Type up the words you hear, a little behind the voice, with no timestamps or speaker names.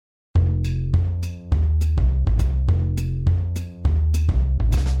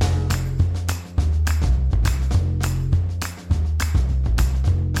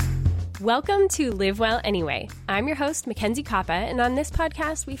Welcome to Live Well Anyway. I'm your host, Mackenzie Koppa, and on this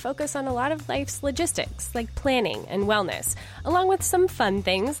podcast, we focus on a lot of life's logistics, like planning and wellness, along with some fun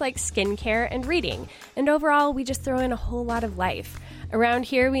things like skincare and reading. And overall, we just throw in a whole lot of life. Around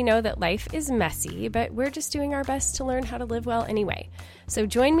here, we know that life is messy, but we're just doing our best to learn how to live well anyway. So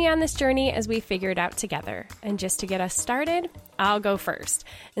join me on this journey as we figure it out together. And just to get us started, I'll go first.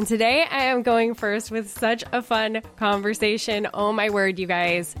 And today I am going first with such a fun conversation. Oh my word, you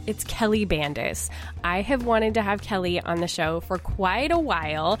guys. It's Kelly Bandas. I have wanted to have Kelly on the show for quite a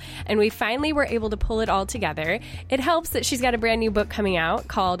while, and we finally were able to pull it all together. It helps that she's got a brand new book coming out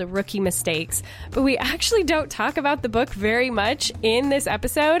called Rookie Mistakes, but we actually don't talk about the book very much in this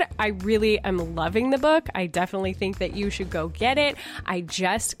episode. I really am loving the book. I definitely think that you should go get it. I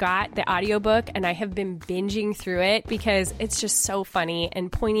just got the audiobook and I have been binging through it because it's just so funny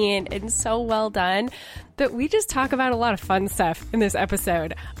and poignant and so well done. But we just talk about a lot of fun stuff in this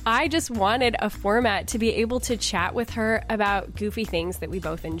episode. I just wanted a format to be able to chat with her about goofy things that we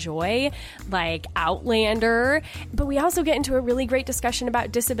both enjoy, like Outlander, but we also get into a really great discussion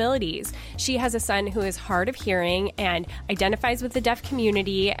about disabilities. She has a son who is hard of hearing and identifies with the deaf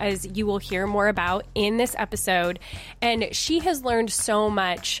community, as you will hear more about in this episode. And she has learned so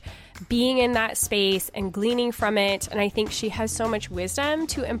much being in that space and gleaning from it. And I think she has so much wisdom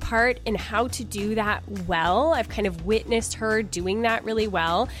to impart in how to do that well. I've kind of witnessed her doing that really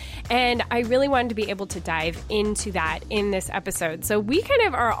well. And I really wanted to be able to dive into that in this episode. So we kind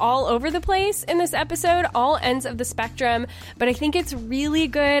of are all over the place in this episode, all ends of the spectrum, but I think it's really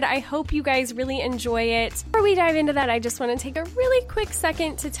good. I hope you guys really enjoy it. Before we dive into that, I just want to take a really quick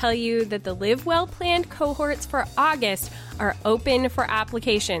second to tell you that the Live Well planned cohorts for August are open for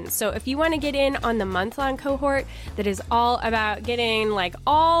applications. So if you want to get in on the month-long cohort that is all about getting like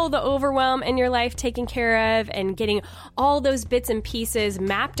all the overwhelm in your life taken care of and getting all those bits and pieces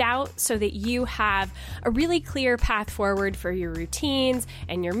mapped out so that you have a really clear path forward for your routines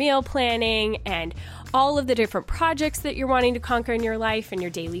and your meal planning and all of the different projects that you're wanting to conquer in your life and your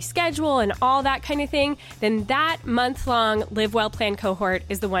daily schedule and all that kind of thing, then that month-long Live Well Plan cohort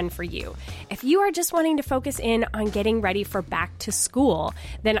is the one for you. If you are just wanting to focus in on getting ready for back to school,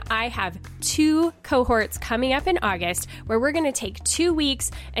 then I have 2 cohorts coming up in August where we're going to take 2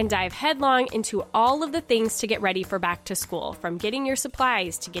 weeks and dive headlong into all of the things to get ready for back to school, from getting your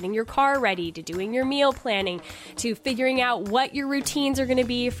supplies to getting your car ready to doing your meal planning to figuring out what your routines are going to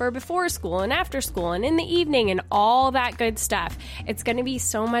be for before school and after school and in the evening and all that good stuff. It's going to be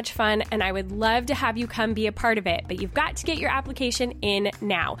so much fun, and I would love to have you come be a part of it, but you've got to get your application in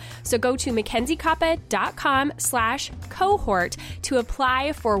now. So go to mackenziekoppa.com/cohort to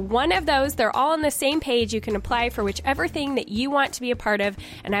apply for one of those. They're all on the same page. You can apply for whichever thing that you want to be a part of,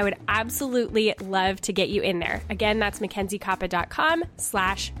 and I would absolutely love to get you in there. Again, that's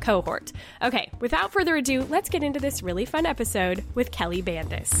mackenziekoppa.com/cohort. Okay, without further ado, let's get into this really fun episode with Kelly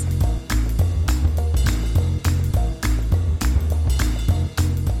Bandas.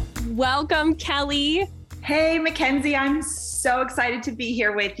 Welcome, Kelly. Hey, Mackenzie. I'm so excited to be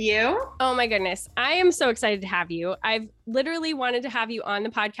here with you. Oh my goodness. I am so excited to have you. I've literally wanted to have you on the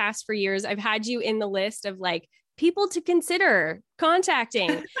podcast for years. I've had you in the list of like people to consider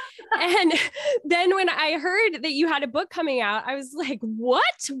contacting. And then when I heard that you had a book coming out, I was like,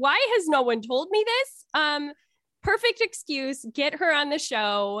 what? Why has no one told me this? Perfect excuse. Get her on the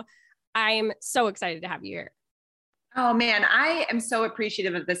show. I'm so excited to have you here. Oh man, I am so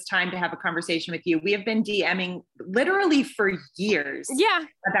appreciative of this time to have a conversation with you. We have been DMing literally for years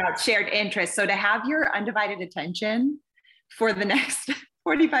about shared interests. So to have your undivided attention for the next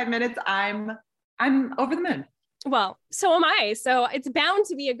 45 minutes, I'm over the moon. Well, so am I. So it's bound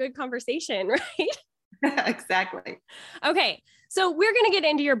to be a good conversation, right? Exactly. Okay. So we're going to get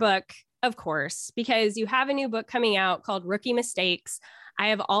into your book, of course, because you have a new book coming out called Rookie Mistakes.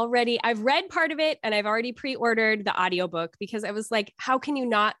 I've read part of it and I've already pre-ordered the audiobook because I was like, how can you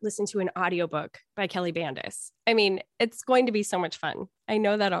not listen to an audiobook by Kelly Bandas? I mean, it's going to be so much fun. I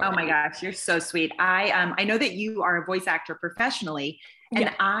know that already. Oh my gosh, you're so sweet. I know that you are a voice actor professionally,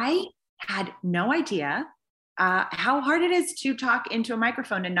 and I had no idea how hard it is to talk into a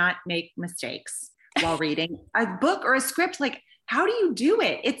microphone and not make mistakes while reading a book or a script. Like, how do you do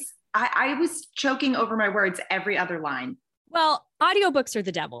it? I was choking over my words every other line. Well, audiobooks are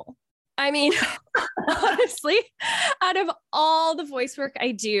the devil. I mean, honestly, out of all the voice work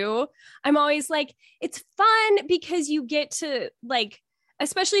I do, I'm always like, it's fun because you get to like,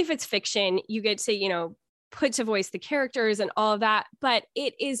 especially if it's fiction, you get to, put to voice the characters and all of that. But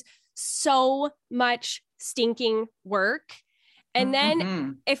it is so much stinking work. And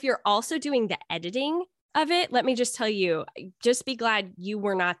then if you're also doing the editing, of it, let me just tell you, just be glad you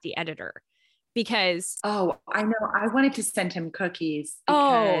were not the editor, because oh, I know. I wanted to send him cookies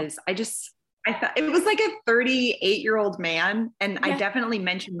because I thought it was like a 38-year-old man. And I definitely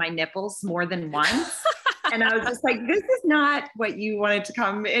mentioned my nipples more than once. And I was just like, this is not what you wanted to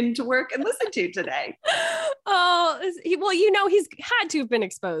come into work and listen to today. Oh, well, he's had to have been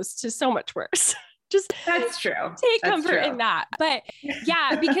exposed to so much worse. Just that's true. Take comfort in that. But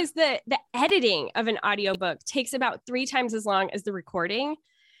yeah, because the editing of an audiobook takes about 3 times as long as the recording.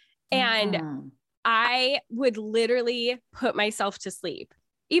 And I would literally put myself to sleep,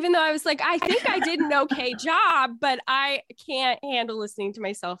 even though I was like, I think I did an okay job, but I can't handle listening to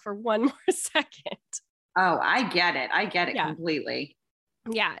myself for one more second. Oh, I get it completely.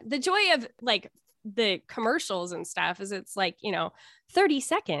 Yeah. The joy of like the commercials and stuff is it's like, 30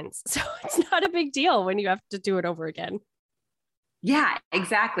 seconds. So it's not a big deal when you have to do it over again. Yeah,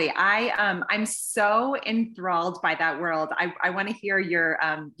 exactly. I'm so enthralled by that world. I want to hear your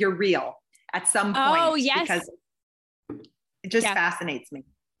reel at some point. Oh, yes. Because it just fascinates me.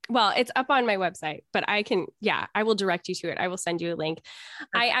 Well, it's up on my website, but I will direct you to it. I will send you a link.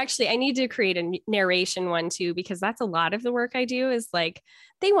 Okay. I need to create a narration one too, because that's a lot of the work I do is like,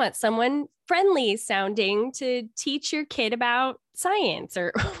 they want someone friendly sounding to teach your kid about science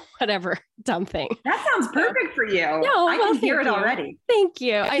or whatever dumb thing. That sounds perfect for you. No, I can hear it already. Thank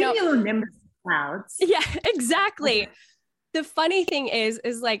you. I know. Little nimbus clouds. Yeah, exactly. The funny thing is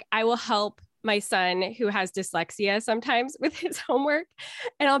like, I will help my son who has dyslexia sometimes with his homework.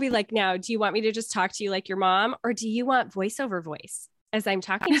 And I'll be like, now, do you want me to just talk to you like your mom? Or do you want voiceover voice as I'm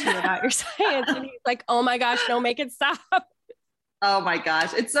talking to you about your science? And he's like, oh my gosh, no, make it stop. Oh my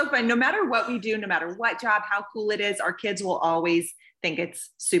gosh. It's so fun. No matter what we do, no matter what job, how cool it is, our kids will always think it's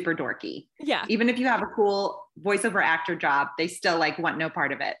super dorky. Yeah. Even if you have a cool voiceover actor job, they still like want no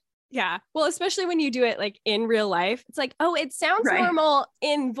part of it. Yeah. Well, especially when you do it like in real life, it's like, oh, it sounds normal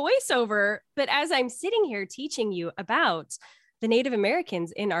in voiceover, but as I'm sitting here teaching you about the Native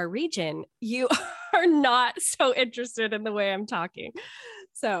Americans in our region, you are not so interested in the way I'm talking.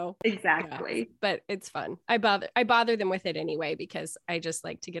 So exactly. Yeah, but it's fun. I bother them with it anyway, because I just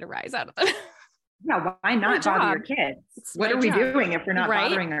like to get a rise out of them. Yeah. Why not bother your kids? What are we doing if we're not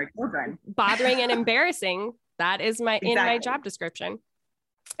bothering our children? Bothering and embarrassing. That is in my job description.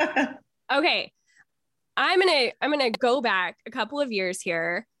 Okay. I'm going to go back a couple of years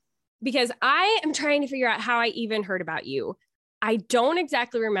here because I am trying to figure out how I even heard about you. I don't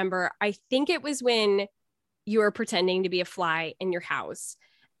exactly remember. I think it was when you were pretending to be a fly in your house.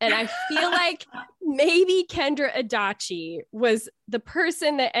 And I feel like maybe Kendra Adachi was the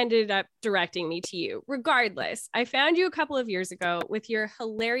person that ended up directing me to you. Regardless, I found you a couple of years ago with your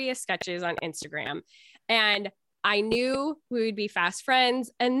hilarious sketches on Instagram. And I knew we would be fast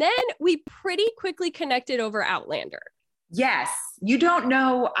friends. And then we pretty quickly connected over Outlander. Yes. You don't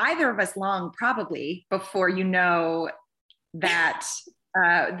know either of us long, probably, before you know that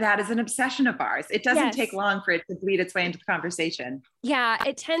that is an obsession of ours. It doesn't take long for it to bleed its way into the conversation. Yeah,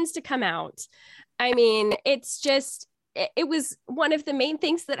 it tends to come out. I mean, it's just, it was one of the main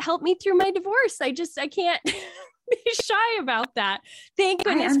things that helped me through my divorce. I can't be shy about that. Thank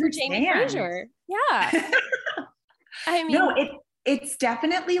goodness for Jamie Fraser. Yeah. I mean, no, it's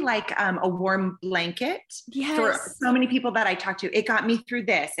definitely like a warm blanket for so many people that I talk to. It got me through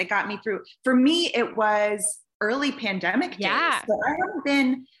this. It got me through. For me, it was early pandemic days. So I haven't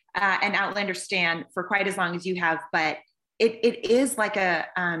been an Outlander stan for quite as long as you have, but it is like a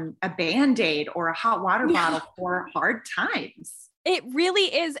Band-Aid or a hot water bottle for hard times. It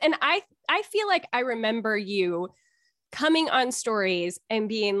really is. And I feel like I remember you coming on stories and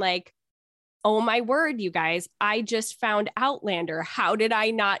being like, oh my word, you guys, I just found Outlander. How did I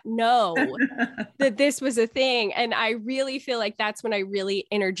not know that this was a thing? And I really feel like that's when I really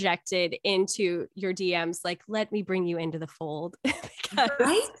interjected into your DMs, like, let me bring you into the fold. Because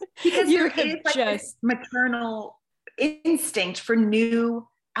there is like this maternal instinct for new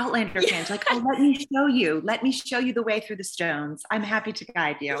Outlander fans. Like, oh, let me show you the way through the stones. I'm happy to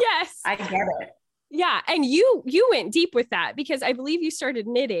guide you. Yes. I get it. Yeah. And you went deep with that because I believe you started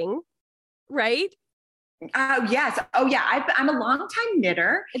knitting. Right? Yes. Oh yeah. I'm a longtime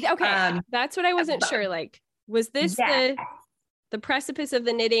knitter. Okay. That's what I wasn't sure. Like, was this the precipice of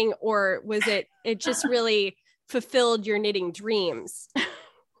the knitting, or was it just really fulfilled your knitting dreams?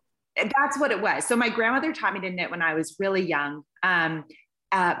 That's what it was. So my grandmother taught me to knit when I was really young. But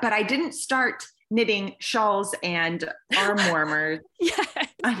I didn't start knitting shawls and arm warmers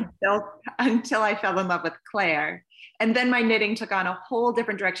until I fell in love with Claire. And then my knitting took on a whole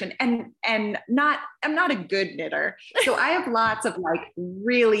different direction, and I'm not a good knitter. So I have lots of like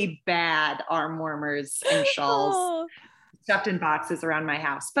really bad arm warmers and shawls stuffed in boxes around my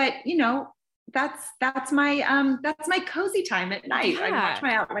house. But that's my cozy time at night. I watch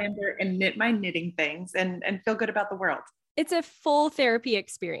my Outlander and knit my knitting things and feel good about the world. It's a full therapy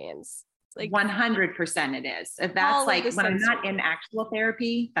experience. Like 100% it is. If that's like when I'm not in actual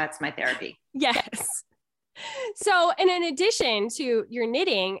therapy, that's my therapy. Yes. So, and in addition to your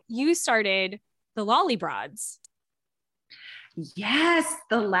knitting, you started the Lollybrods. Yes,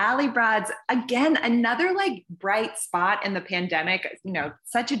 the Lollybrods. Again, another like bright spot in the pandemic,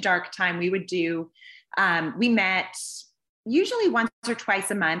 such a dark time. We would do, we met usually once or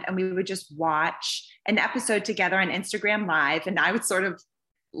twice a month, and we would just watch an episode together on Instagram Live. And I would sort of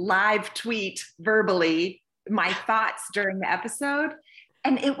live tweet verbally my thoughts during the episode.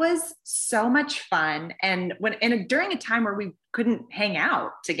 And it was so much fun. And during a time where we couldn't hang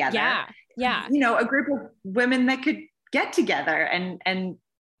out together, a group of women that could get together and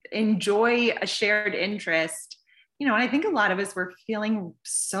enjoy a shared interest, and I think a lot of us were feeling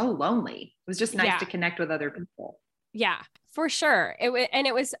so lonely. It was just nice to connect with other people. Yeah, for sure. It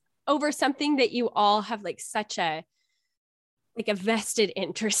was over something that you all have like such a vested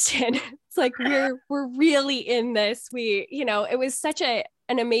interest in. It's like, we're really in this. It was such an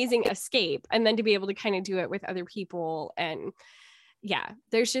amazing escape. And then to be able to kind of do it with other people. And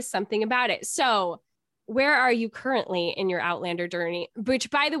there's just something about it. So where are you currently in your Outlander journey?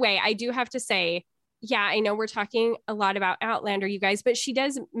 Which, by the way, I do have to say, I know we're talking a lot about Outlander, you guys, but she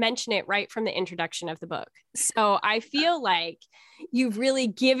does mention it right from the introduction of the book. So I feel like you've really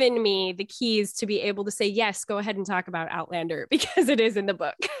given me the keys to be able to say, yes, go ahead and talk about Outlander, because it is in the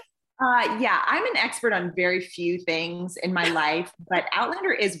book. I'm an expert on very few things in my life, but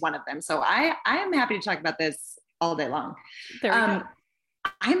Outlander is one of them. So I am happy to talk about this all day long. There we go.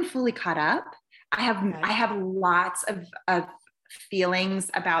 I'm fully caught up. I have lots of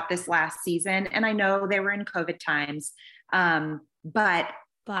feelings about this last season, and I know they were in COVID times, but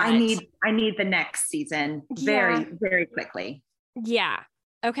I need the next season very, very quickly. Yeah.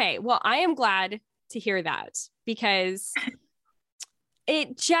 Okay. Well, I am glad to hear that, because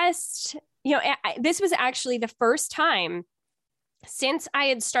it just, this was actually the first time since I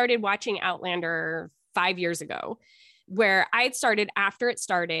had started watching Outlander 5 years ago, where I had started after it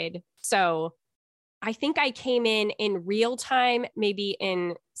started. So I think I came in real time, maybe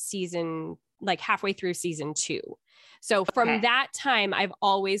in season, like halfway through season 2. So from that time, I've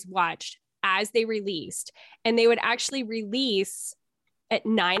always watched as they released, and they would actually release at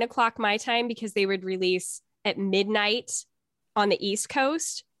 9:00 my time, because they would release at midnight on the East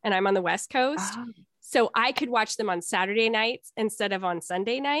Coast and I'm on the West Coast. Oh. So I could watch them on Saturday nights instead of on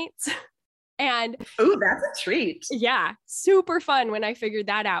Sunday nights. And oh, that's a treat. Yeah. Super fun when I figured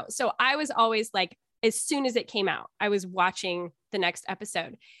that out. So I was always like, as soon as it came out, I was watching the next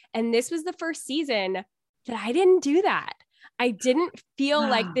episode. And this was the first season that I didn't do that. I didn't feel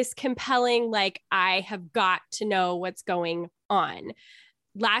like this compelling, like I have got to know what's going on.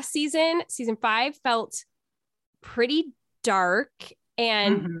 Last season, season 5, felt pretty dark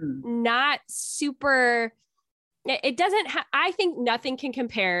and not super. It doesn't I think nothing can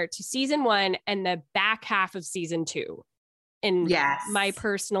compare to season 1 and the back half of season 2. In my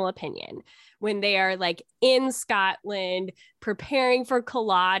personal opinion, when they are like in Scotland preparing for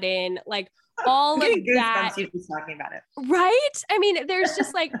Culloden, like all of that. You just talking about it, right? I mean, there's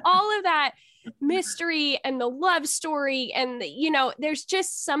just like all of that mystery and the love story, and there's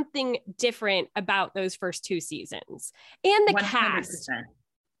just something different about those first 2 seasons, and the 100%. Cast.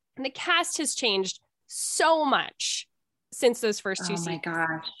 And the cast has changed so much since those first 2 seasons. Oh my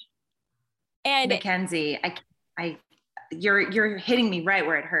gosh! And Mackenzie, You're hitting me right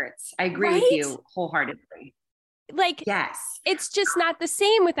where it hurts. I agree with you wholeheartedly. Like, yes, it's just not the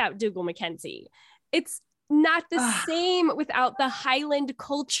same without Dougal Mackenzie. It's not the same without the Highland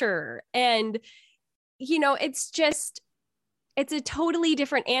culture. And, it's a totally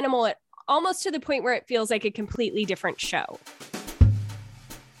different animal, almost to the point where it feels like a completely different show.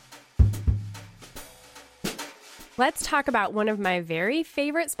 Let's talk about one of my very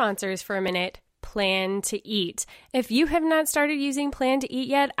favorite sponsors for a minute, Plan to Eat. If you have not started using Plan to Eat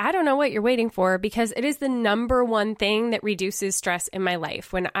yet, I don't know what you're waiting for, because it is the number one thing that reduces stress in my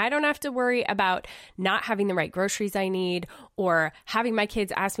life. When I don't have to worry about not having the right groceries I need, or having my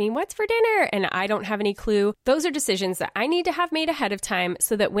kids ask me, what's for dinner? And I don't have any clue. Those are decisions that I need to have made ahead of time,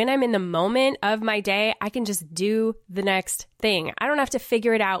 so that when I'm in the moment of my day, I can just do the next thing. I don't have to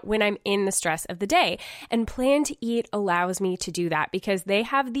figure it out when I'm in the stress of the day. And Plan to Eat allows me to do that, because they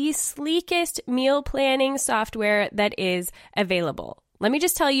have the sleekest meal meal planning software that is available. Let me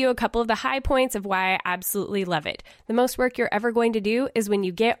just tell you a couple of the high points of why I absolutely love it. The most work you're ever going to do is when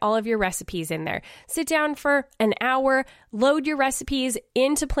you get all of your recipes in there. Sit down for an hour, load your recipes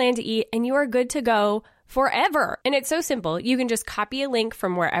into Plan to Eat, and you are good to go forever. And it's so simple. You can just copy a link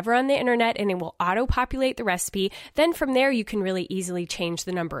from wherever on the internet and it will auto-populate the recipe. Then from there, you can really easily change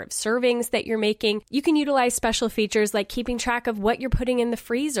the number of servings that you're making. You can utilize special features like keeping track of what you're putting in the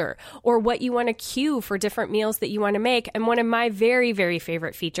freezer or what you want to queue for different meals that you want to make. And one of my very, very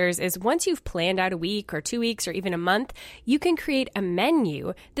favorite features is once you've planned out a week or 2 weeks or even a month, you can create a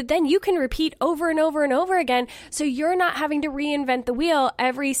menu that then you can repeat over and over and over again. So you're not having to reinvent the wheel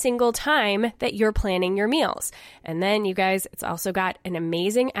every single time that you're planning your meals. And then you guys, it's also got an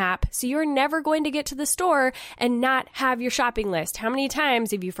amazing app. So you're never going to get to the store and not have your shopping list. How many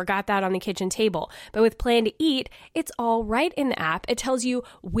times have you forgot that on the kitchen table? But with Plan to Eat, it's all right in the app. It tells you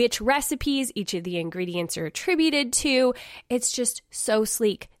which recipes each of the ingredients are attributed to. It's just so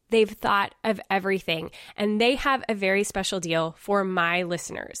sleek. They've thought of everything. And they have a very special deal for my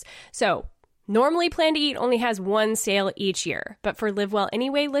listeners. So normally, Plan to Eat only has one sale each year, but for Live Well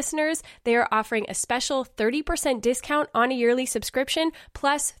Anyway listeners, they are offering a special 30% discount on a yearly subscription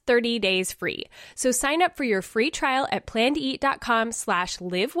plus 30 days free. So sign up for your free trial at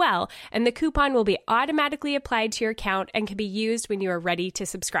plantoeat.com/livewell, and the coupon will be automatically applied to your account and can be used when you are ready to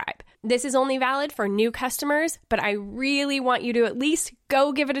subscribe. This is only valid for new customers, but I really want you to at least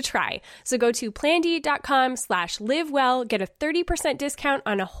go give it a try. So go to plantoeat.com/livewell, get a 30% discount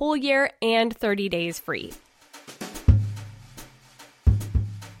on a whole year and 30 days free.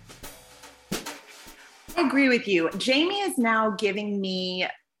 I agree with you. Jamie is now giving me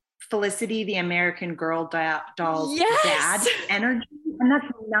Felicity, the American Girl doll's dad energy. And that's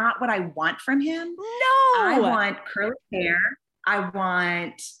not what I want from him. No. I want curly hair. I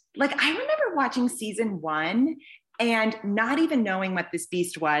remember watching season 1 and not even knowing what this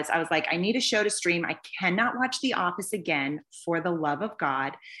beast was. I was like, I need a show to stream. I cannot watch The Office again, for the love of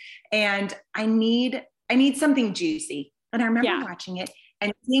God. And I need something juicy. And I remember watching it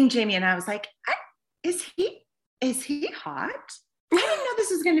and seeing Jamie, and I was like, is he hot? I didn't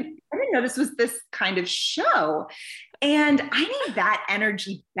know this was this kind of show. And I need that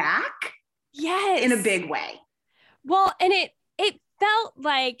energy back. Yes. In a big way. Well, and it felt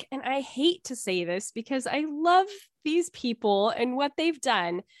like, and I hate to say this because I love these people and what they've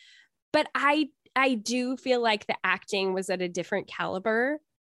done, but I do feel like the acting was at a different caliber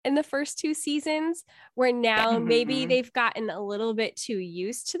in the first 2 seasons, where now maybe they've gotten a little bit too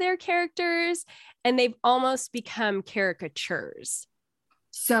used to their characters and they've almost become caricatures.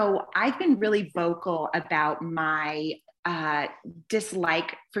 So I've been really vocal about my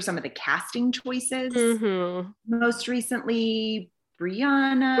dislike for some of the casting choices. Most recently,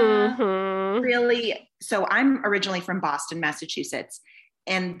 Brianna, really. So I'm originally from Boston, Massachusetts.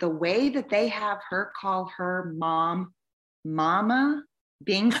 And the way that they have her call her mom, mama,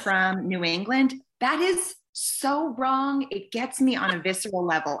 being from New England, that is so wrong. It gets me on a visceral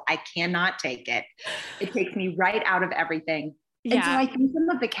level. I cannot take it. It takes me right out of everything. Yeah. And so I think some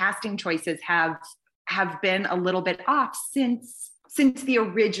of the casting choices have been a little bit off since the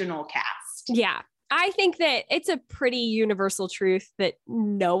original cast. Yeah. I think that it's a pretty universal truth that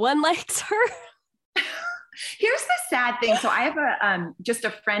no one likes her. Here's the sad thing. So I have just a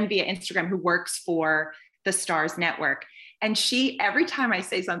friend via Instagram who works for the Stars Network. And she, every time I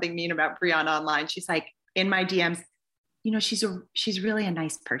say something mean about Brianna online, she's like, in my DMs, she's really a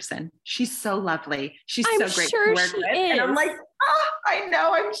nice person. She's so lovely. She's so great to work with. And I'm like, I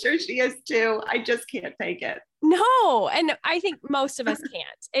know, I'm sure she is too. I just can't take it. No. And I think most of us can't.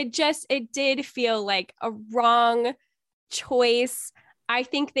 It did feel like a wrong choice. I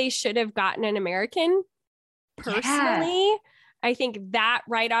think they should have gotten an American personally. Yeah. I think that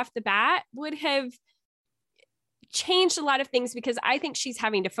right off the bat would have changed a lot of things, because I think she's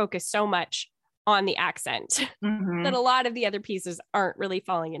having to focus so much on the accent that a lot of the other pieces aren't really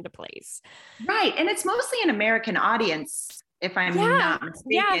falling into place. Right. And it's mostly an American audience, if I'm not mistaken.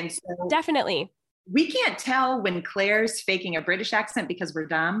 Yeah, so definitely. We can't tell when Claire's faking a British accent because we're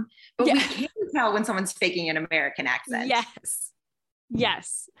dumb, but we can tell when someone's faking an American accent.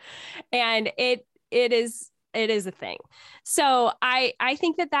 Yes. And it is a thing. So I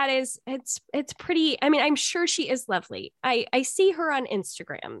think that is, it's pretty, I mean, I'm sure she is lovely. I see her on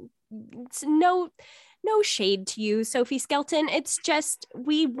Instagram. It's no shade to you, Sophie Skelton. It's just,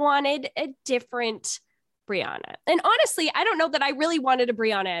 we wanted a different Brianna. And honestly, I don't know that I really wanted a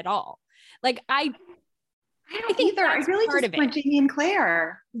Brianna at all. Like I don't either. I really just want Jamie and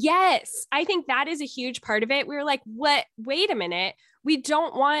Claire. Yes. I think that is a huge part of it. We were like, wait a minute. We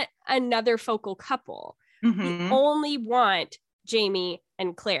don't want another focal couple. We only want Jamie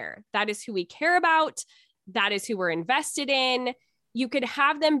and Claire. That is who we care about. That is who we're invested in. You could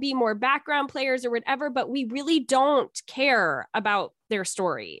have them be more background players or whatever, but we really don't care about their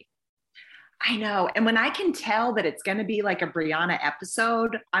story. I know. And when I can tell that it's going to be like a Brianna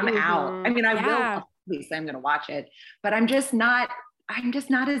episode, I'm out. I mean, I will, obviously I'm going to watch it, but I'm just not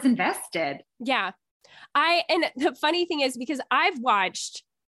as invested. Yeah. And the funny thing is, because I've watched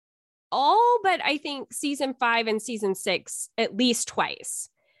all but I think season 5 and season 6 at least twice.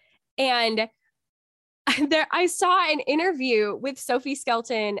 And there, I saw an interview with Sophie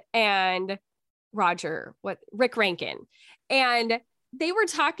Skelton and Rick Rankin. And they were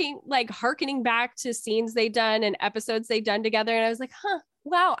talking, like hearkening back to scenes they'd done and episodes they'd done together. And I was like,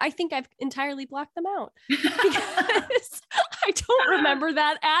 wow, I think I've entirely blocked them out because I don't remember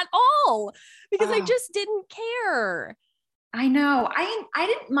that at all because I just didn't care. I know. I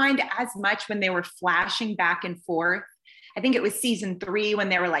didn't mind as much when they were flashing back and forth. I think it was season 3 when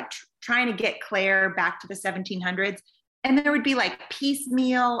they were like trying to get Claire back to the 1700s. And there would be like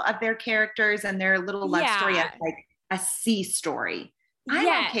piecemeal of their characters and their little love story as like a C story.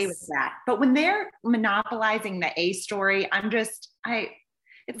 I'm okay with that. But when they're monopolizing the A story,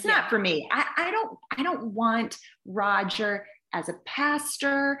 it's not for me. I don't want Roger as a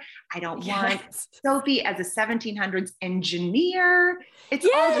pastor. I don't want Sophie as a 1700s engineer. It's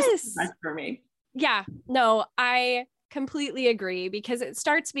all just too much for me. Yeah, no, I completely agree because it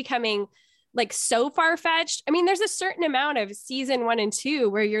starts becoming like so far-fetched. I mean, there's a certain amount of season 1 and 2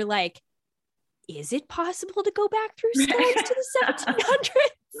 where you're like, is it possible to go back through stones to the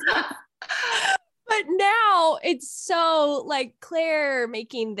 1700s? But now it's so like Claire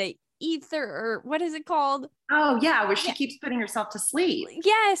making the ether, or what is it called? Oh yeah, where she keeps putting herself to sleep.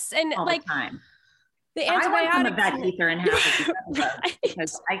 Yes, and all like the time. The antibiotics. I want some of that ether in half of these episodes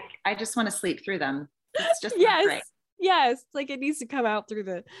because I just want to sleep through them. It's just not great. Yes, like it needs to come out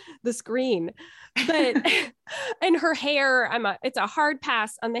through the screen. But and her hair, it's a hard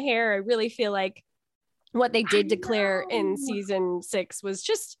pass on the hair. I really feel like what they did to Claire in season 6 was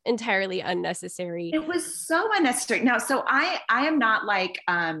just entirely unnecessary. It was so unnecessary. No, so I am not like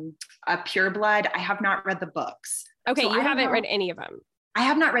a pureblood. I have not read the books. Okay, so you haven't read any of them. I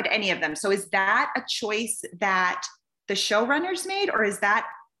have not read any of them. So is that a choice that the showrunners made, or was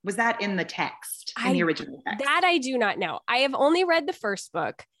that in the text, in the original text? That I do not know. I have only read the first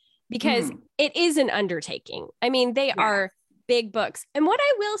book because it is an undertaking. I mean, they are big books. And what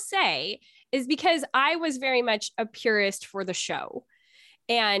I will say is because I was very much a purist for the show.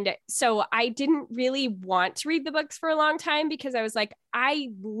 And so I didn't really want to read the books for a long time because I was like, I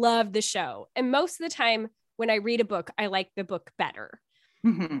love the show. And most of the time when I read a book, I like the book better.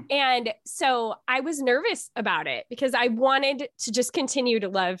 And so I was nervous about it because I wanted to just continue to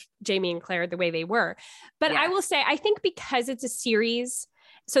love Jamie and Claire the way they were. But I will say, I think because it's a series,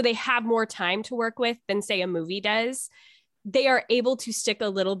 so they have more time to work with than say a movie does, they are able to stick a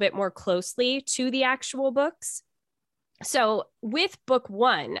little bit more closely to the actual books. So with book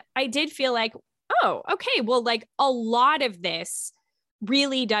 1, I did feel like, oh, okay, well, like a lot of this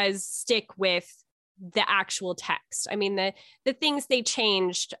really does stick with the actual text. I mean, the things they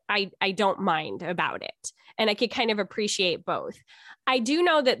changed, I don't mind about it. And I could kind of appreciate both. I do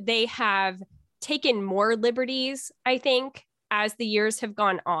know that they have taken more liberties, I think, as the years have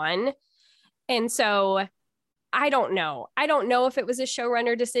gone on. And so I don't know. I don't know if it was a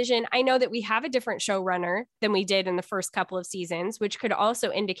showrunner decision. I know that we have a different showrunner than we did in the first couple of seasons, which could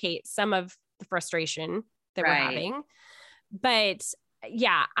also indicate some of the frustration that we're having. But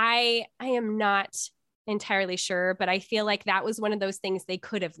yeah, I am not entirely sure, but I feel like that was one of those things they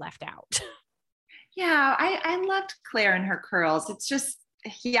could have left out. Yeah, I loved Claire and her curls. It's just,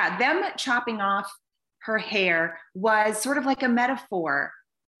 them chopping off her hair was sort of like a metaphor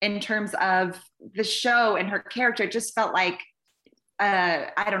in terms of the show and her character. It just felt like,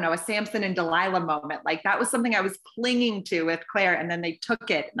 I don't know, a Samson and Delilah moment. Like that was something I was clinging to with Claire, and then they took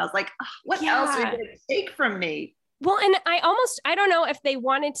it and I was like, what else are you going to take from me? Well, and I don't know if they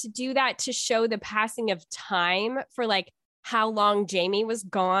wanted to do that to show the passing of time for like how long Jamie was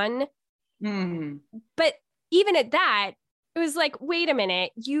gone. But even at that, it was like, wait a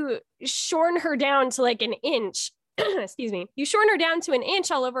minute, you shorn her down to like an inch. Excuse me. You shorn her down to an inch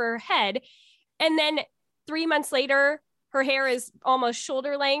all over her head. And then 3 months later, her hair is almost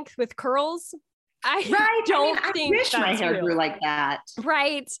shoulder length with curls. I think I wish my hair grew like that.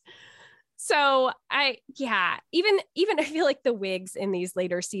 Right. So even I feel like the wigs in these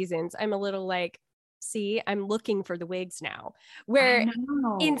later seasons, I'm a little like, see, I'm looking for the wigs now. Where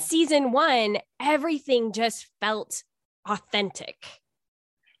in season 1, everything just felt authentic.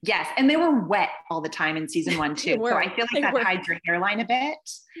 Yes. And they were wet all the time in season 1 too. So I feel like that hides your hairline a bit.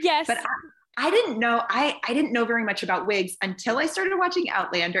 Yes. But I didn't know, I didn't know very much about wigs until I started watching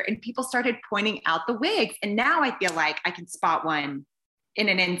Outlander and people started pointing out the wigs. And now I feel like I can spot one in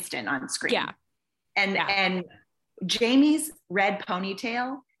an instant on screen. Yeah. And Jamie's red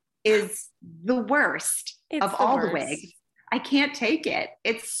ponytail is the worst of all the wigs. I can't take it.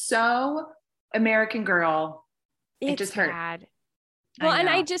 It's so American Girl. It just hurt. Bad. Well, and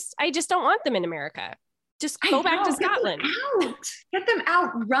I just don't want them in America. Just go back to Scotland. Get them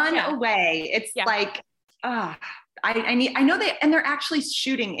out. Run away. It's like, I know and they're actually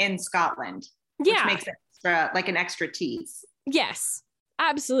shooting in Scotland. Which makes it like an extra tease. Yes,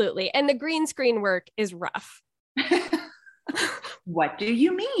 absolutely. And the green screen work is rough. What do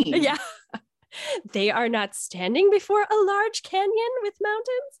you mean? Yeah. They are not standing before a large canyon with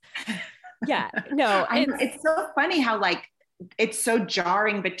mountains. Yeah, no. It's so funny how like, it's so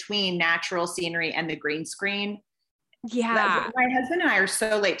jarring between natural scenery and the green screen. Yeah. My husband and I are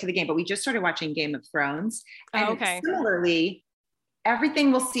so late to the game, but we just started watching Game of Thrones. And similarly,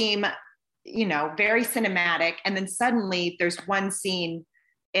 everything will seem, very cinematic. And then suddenly there's one scene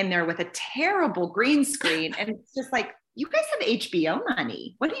in there with a terrible green screen. And it's just like, you guys have HBO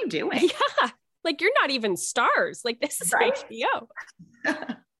money. What are you doing? Yeah. Like you're not even stars. Like this is HBO.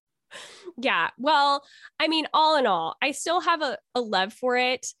 Yeah. Well, I mean, all in all, I still have a love for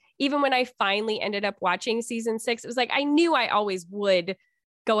it. Even when I finally ended up watching season 6, it was like, I knew I always would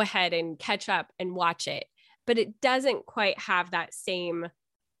go ahead and catch up and watch it, but it doesn't quite have that same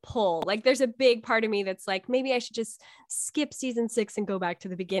pull. Like there's a big part of me that's like, maybe I should just skip season 6 and go back to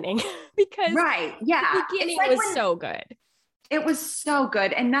the beginning because the beginning was so good. It was so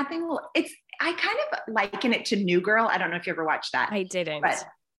good. And I kind of liken it to New Girl. I don't know if you ever watched that. I didn't. But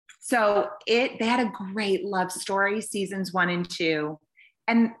so they had a great love story, seasons 1 and 2.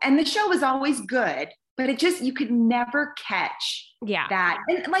 And the show was always good, but you could never catch that.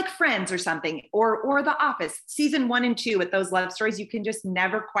 And like Friends or something, or The Office, season 1 and 2 with those love stories, you can just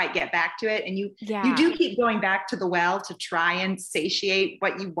never quite get back to it. And you do keep going back to the well to try and satiate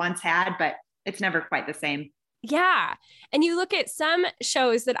what you once had, but it's never quite the same. Yeah. And you look at some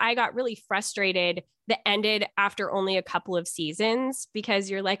shows that I got really frustrated that ended after only a couple of seasons because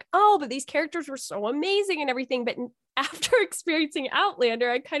you're like, oh, but these characters were so amazing and everything. But after experiencing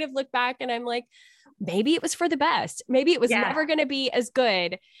Outlander, I kind of look back and I'm like, maybe it was for the best. Maybe it was never going to be as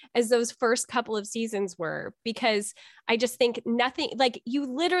good as those first couple of seasons were, because I just think nothing, like you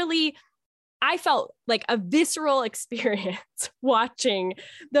literally, I felt like a visceral experience watching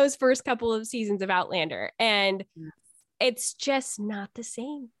those first couple of seasons of Outlander. And it's just not the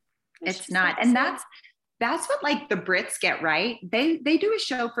same. It's not. And that's what like the Brits get right. They do a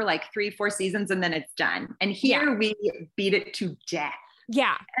show for like 3-4 seasons and then it's done. And here we beat it to death.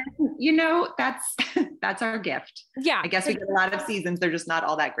 Yeah. And, that's our gift. Yeah. I guess we get a lot of seasons. They're just not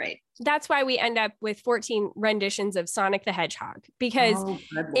all that great. That's why we end up with 14 renditions of Sonic the Hedgehog, because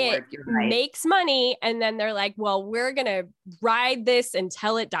it makes money. And then they're like, well, we're going to ride this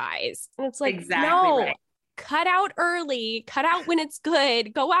until it dies. And it's like, cut out early, cut out when it's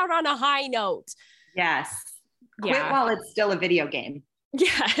good, go out on a high note. Yes. Quit while it's still a video game.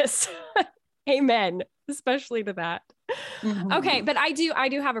 Yes. Amen. Especially to that. Mm-hmm. Okay. But I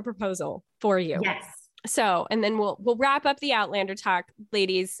do have a proposal for you. Yes. So, and then we'll wrap up the Outlander talk,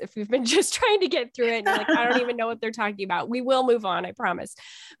 ladies. If we've been just trying to get through it and you're like, I don't even know what they're talking about, we will move on, I promise.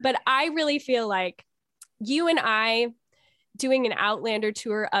 But I really feel like you and I doing an Outlander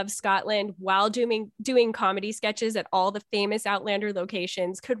tour of Scotland while doing comedy sketches at all the famous Outlander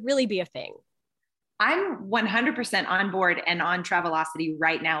locations could really be a thing. I'm 100% on board and on Travelocity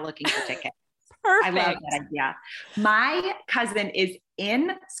right now looking for tickets. Perfect. I love that idea. My cousin is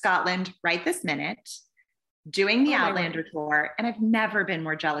in Scotland right this minute doing the Outlander tour, and I've never been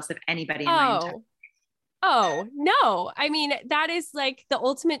more jealous of anybody in my entire life. Oh, no. I mean, that is like the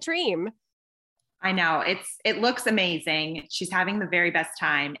ultimate dream. I know. It looks amazing. She's having the very best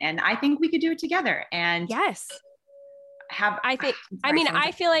time, and I think we could do it together. And yes. I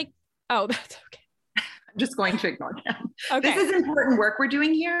feel like, oh, that's okay. I'm just going to ignore them. Okay. This is important work we're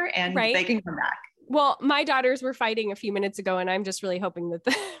doing here, and they can come back. Well, my daughters were fighting a few minutes ago, and I'm just really hoping that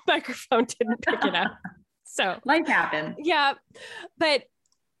the microphone didn't pick it up. So life happens. Yeah. But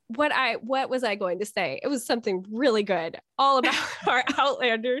what was I going to say? It was something really good all about our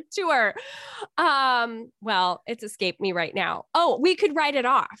Outlander tour. Well, it's escaped me right now. Oh, we could write it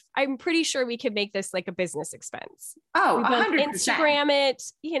off. I'm pretty sure we could make this like a business expense. Oh, 100%. Instagram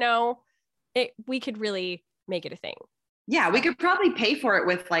it, we could really make it a thing. Yeah, we could probably pay for it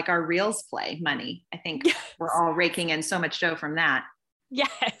with like our Reels play money. I think Yes. we're all raking in so much dough from that.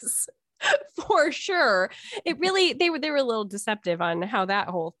 Yes, for sure. It really, they were a little deceptive on how that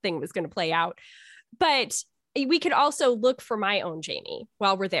whole thing was going to play out. But we could also look for my own Jamie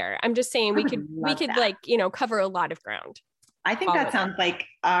while we're there. I'm just saying we could that. like, cover a lot of ground. I think that sounds like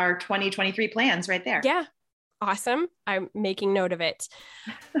our 2023 plans right there. Yeah. Awesome. I'm making note of it.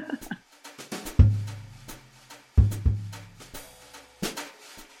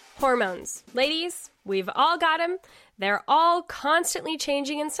 Hormones. Ladies, we've all got them. They're all constantly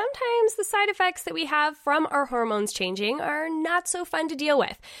changing, and sometimes the side effects that we have from our hormones changing are not so fun to deal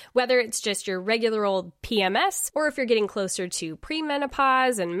with. Whether it's just your regular old PMS, or if you're getting closer to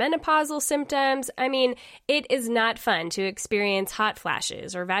premenopause and menopausal symptoms, I mean, it is not fun to experience hot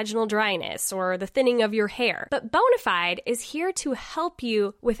flashes or vaginal dryness or the thinning of your hair. But Bonafide is here to help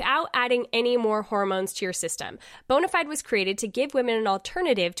you without adding any more hormones to your system. Bonafide was created to give women an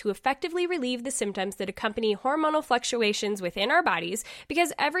alternative to effectively relieve the symptoms that accompany hormonal fluctuations within our bodies,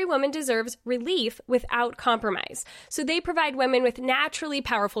 because every woman deserves relief without compromise. So they provide women with naturally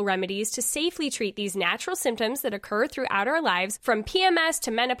powerful remedies to safely treat these natural symptoms that occur throughout our lives, from PMS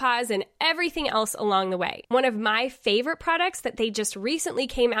to menopause and everything else along the way. One of my favorite products that they just recently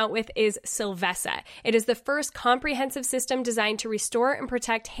came out with is Silvessa. It is the first comprehensive system designed to restore and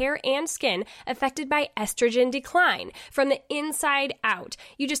protect hair and skin affected by estrogen decline from the inside out.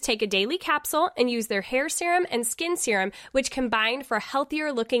 You just take a daily capsule and use their hair serum and skin serum, which combine for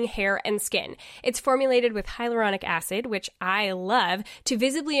healthier looking hair and skin. It's formulated with hyaluronic acid, which I love, to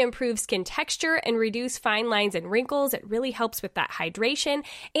visibly improve skin texture and reduce fine lines and wrinkles. It really helps with that hydration,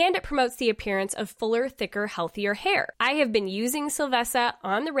 and it promotes the appearance of fuller, thicker, healthier hair. I have been using Silvessa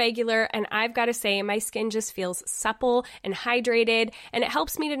on the regular, and I've got to say my skin just feels supple and hydrated, and it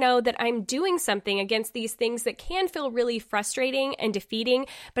helps me to know that I'm doing something against these things that can feel really frustrating and defeating,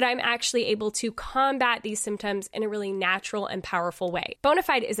 but I'm actually able to combat these symptoms in a really natural and powerful way.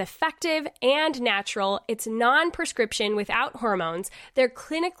 Bonafide is effective and natural. It's non-prescription without hormones. They're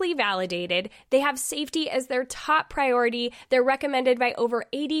clinically validated. They have safety as their top priority. They're recommended by over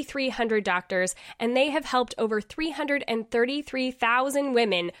 8,300 doctors, and they have helped over 333,000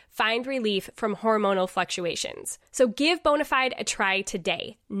 women find relief from hormonal fluctuations. So give Bonafide a try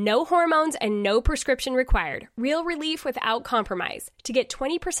today. No hormones and no prescription required. Real relief without compromise. To get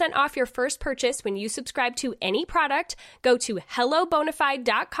 20% off your first purchase when you subscribe to any product, go to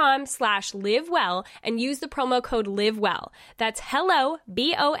hellobonafide.com/livewell and use the promo code livewell. That's hello,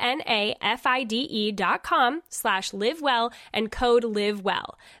 bonafide.com/livewell and code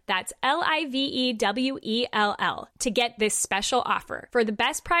livewell. That's LIVEWELL to get this special offer. For the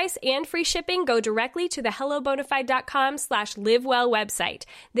best price and free shipping, go directly to the hellobonafide.com/livewell website.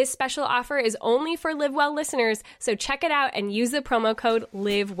 This special offer is only for Livewell listeners, so check it out and use the promo code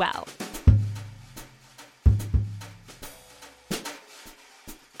livewell.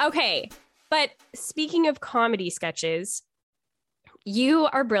 Okay, but speaking of comedy sketches, you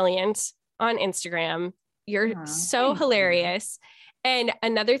are brilliant on Instagram. You're so hilarious. And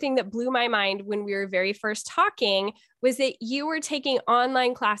another thing that blew my mind when we were very first talking was that you were taking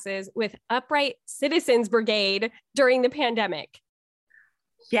online classes with Upright Citizens Brigade during the pandemic.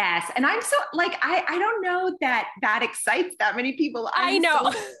 Yes. And I'm so like, I don't know that excites that many people. I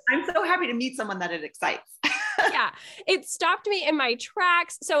know. I'm so happy to meet someone that it excites. Yeah, it stopped me in my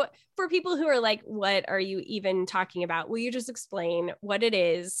tracks. So for people who are like, what are you even talking about? Will you just explain what it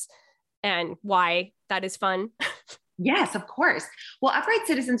is and why that is fun? Yes, of course. Well, Upright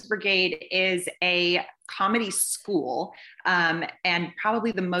Citizens Brigade is a comedy school, and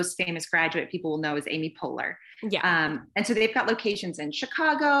probably the most famous graduate people will know is Amy Poehler. Yeah. And so they've got locations in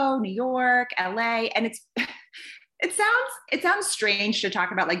Chicago, New York, LA, and it sounds strange to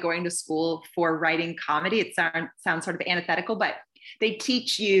talk about like going to school for writing comedy. It sounds sort of antithetical, but they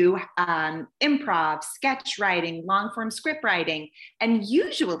teach you improv, sketch writing, long form script writing. And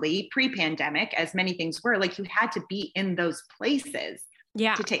usually pre-pandemic, as many things were, like you had to be in those places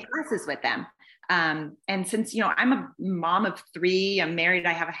to take classes with them. And since, I'm a mom of 3, I'm married,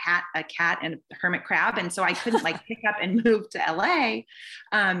 I have a cat and a hermit crab. And so I couldn't like pick up and move to LA.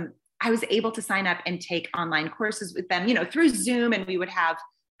 I was able to sign up and take online courses with them, through Zoom, and we would have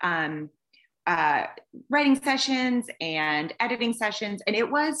writing sessions and editing sessions. And it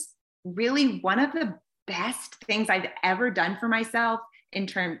was really one of the best things I've ever done for myself in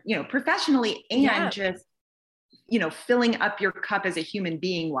terms, professionally and just, filling up your cup as a human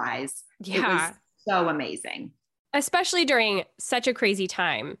being wise. Yeah. It was so amazing. Especially during such a crazy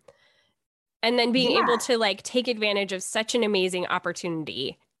time. And then being able to like take advantage of such an amazing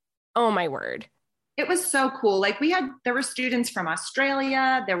opportunity. Oh my word. It was so cool. Like there were students from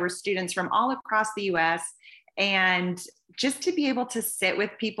Australia, there were students from all across the US. And just to be able to sit with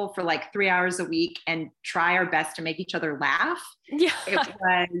people for like 3 hours a week and try our best to make each other laugh. Yeah. It was,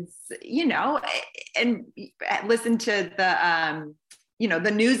 and listen to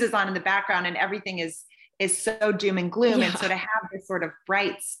the news is on in the background and everything is so doom and gloom. Yeah. And so to have this sort of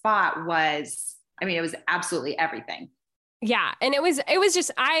bright spot it was absolutely everything. Yeah. And it was just,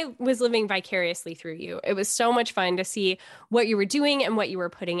 I was living vicariously through you. It was so much fun to see what you were doing and what you were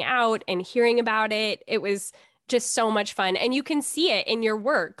putting out and hearing about it. It was just so much fun. And you can see it in your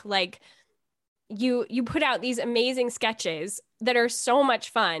work. Like you put out these amazing sketches that are so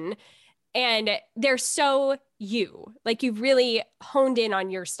much fun and they're so you. Like you've really honed in on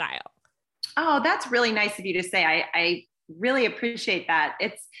your style. Oh, that's really nice of you to say. I really appreciate that.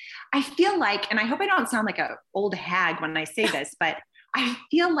 I feel like, and I hope I don't sound like an old hag when I say this, but I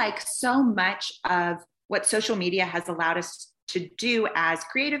feel like so much of what social media has allowed us to do as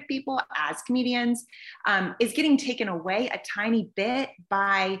creative people, as comedians, is getting taken away a tiny bit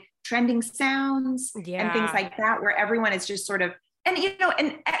by trending sounds and things like that, where everyone is just sort of, and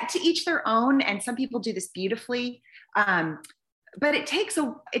to each their own. And some people do this beautifully. But it takes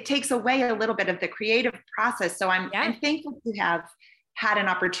away a little bit of the creative process. So I'm thankful to have had an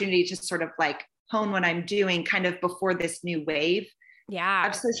opportunity to sort of like hone what I'm doing kind of before this new wave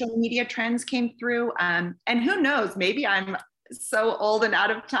of social media trends came through. And who knows, maybe I'm so old and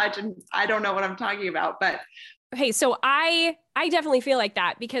out of touch and I don't know what I'm talking about, but. Okay. So I definitely feel like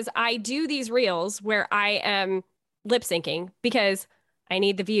that because I do these reels where I am lip syncing because I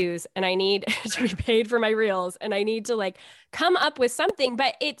need the views and I need to be paid for my reels and I need to like come up with something,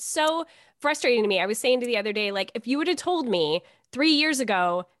 but it's so frustrating to me. I was saying to the other day, like if you would have told me 3 years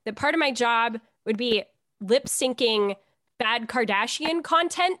ago that part of my job would be lip syncing bad Kardashian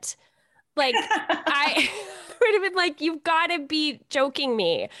content, like I would have been like, you've got to be joking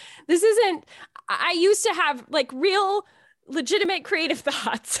me. I used to have like real legitimate creative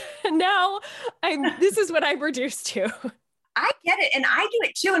thoughts. And now this is what I'm reduced to. I get it. And I do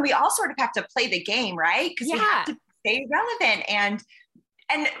it too. And we all sort of have to play the game, right? Because we have to stay relevant. And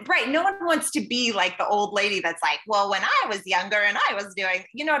right, no one wants to be like the old lady that's like, well, when I was younger and I was doing,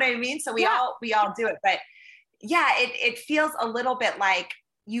 you know what I mean? So we all do it. But yeah, it feels a little bit like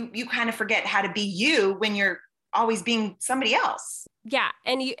you kind of forget how to be you when you're always being somebody else. Yeah.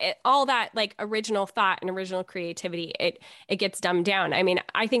 And all that like original thought and original creativity, it gets dumbed down. I mean,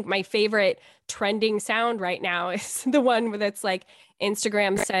 I think my favorite trending sound right now is the one that's like,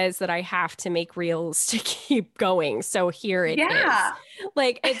 Instagram says that I have to make reels to keep going. So here it is.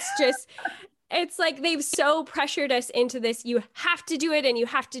 Like, it's like they've so pressured us into this. You have to do it and you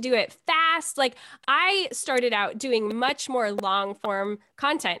have to do it fast. Like I started out doing much more long form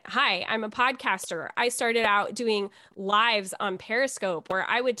content. Hi, I'm a podcaster. I started out doing lives on Periscope where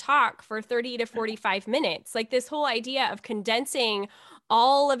I would talk for 30 to 45 minutes. Like this whole idea of condensing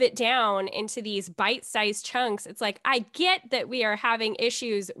all of it down into these bite-sized chunks. It's like, I get that we are having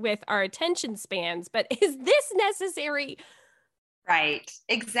issues with our attention spans, but is this necessary? Right.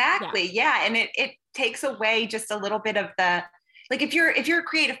 Exactly. Yeah. And it takes away just a little bit of the, like, if you're a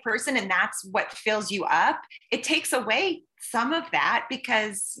creative person and that's what fills you up, it takes away some of that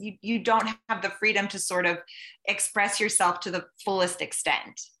because you don't have the freedom to sort of express yourself to the fullest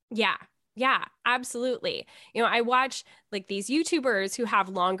extent. Yeah. Yeah, absolutely. I watch like these YouTubers who have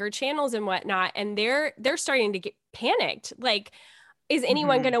longer channels and whatnot, and they're starting to get panicked. Like, is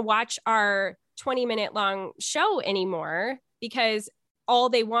anyone going to watch our 20-minute long show anymore? Because all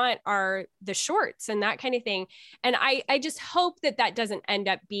they want are the shorts and that kind of thing. And I just hope that doesn't end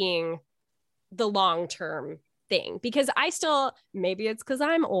up being the long-term thing, because maybe it's because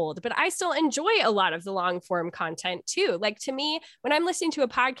I'm old, but I still enjoy a lot of the long form content too. Like to me, when I'm listening to a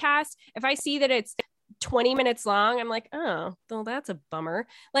podcast, if I see that it's 20 minutes long, I'm like, oh, well, that's a bummer.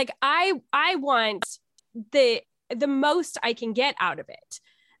 Like I want the most I can get out of it.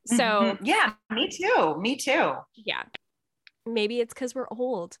 So yeah, me too. Yeah. Maybe it's because we're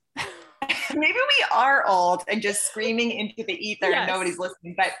old. Maybe we are old and just screaming into the ether and nobody's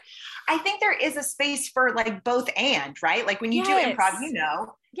listening. But I think there is a space for like both and, right? Like when you do improv,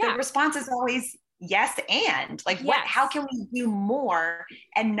 the response is always yes and. Like how can we do more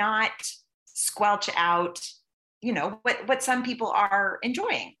and not squelch out, what some people are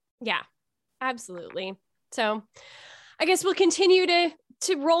enjoying? Yeah, absolutely. So I guess we'll continue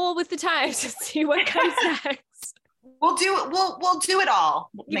to roll with the times and see what comes next. We'll do it all,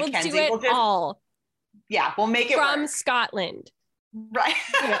 Mackenzie. We'll do it all. Yeah, we'll make it from work. Scotland. Right.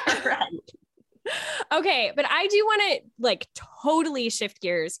 Yeah. Right. Okay, but I do want to like totally shift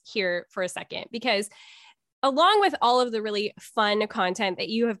gears here for a second because along with all of the really fun content that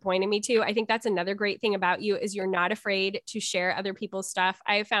you have pointed me to, I think that's another great thing about you is you're not afraid to share other people's stuff.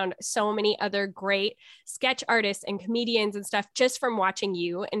 I have found so many other great sketch artists and comedians and stuff just from watching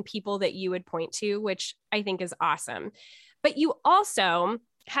you and people that you would point to, which I think is awesome. But you also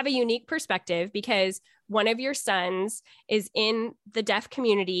have a unique perspective because one of your sons is in the deaf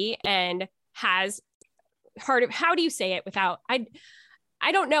community and has heard of, how do you say it without,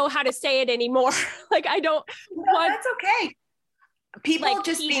 I don't know how to say it anymore. Like I don't want, that's okay. People like,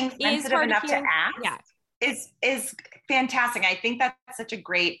 just being sensitive enough to ask yeah. is fantastic. I think that's such a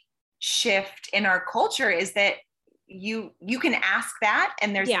great shift in our culture is that you can ask that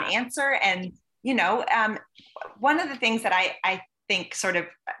and there's an answer. And, one of the things that I think sort of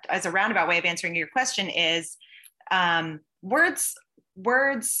as a roundabout way of answering your question is words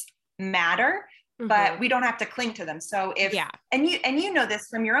matter, but we don't have to cling to them. So if, and you know this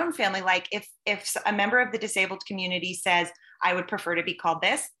from your own family, like if a member of the disabled community says, I would prefer to be called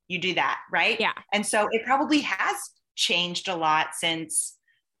this, you do that. Right. Yeah. And so it probably has changed a lot since,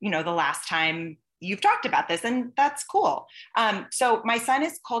 the last time you've talked about this, and that's cool. So my son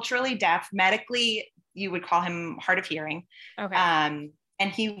is culturally deaf. Medically, you would call him hard of hearing. Okay.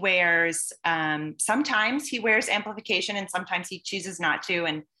 And he wears, sometimes he wears amplification and sometimes he chooses not to.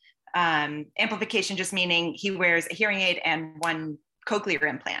 And amplification just meaning he wears a hearing aid and one cochlear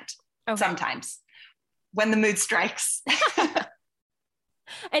implant sometimes when the mood strikes.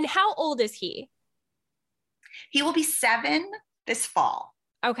 And how old is he? He will be 7 this fall.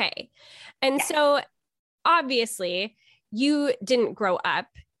 Okay. And so obviously you didn't grow up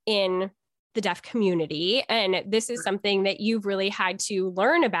in the deaf community, and this is something that you've really had to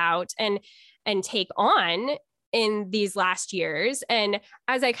learn about and take on in these last years. And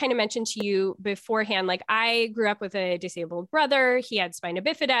as I kind of mentioned to you beforehand, like I grew up with a disabled brother, he had spina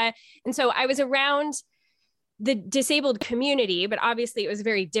bifida. And so I was around the disabled community, but obviously it was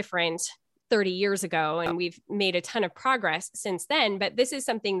very different 30 years ago. And we've made a ton of progress since then, but this is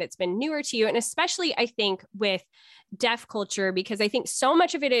something that's been newer to you. And especially I think with deaf culture, because I think so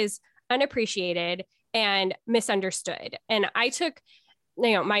much of it is unappreciated and misunderstood. And I took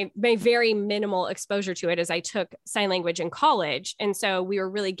my very minimal exposure to it as I took sign language in college. And so we were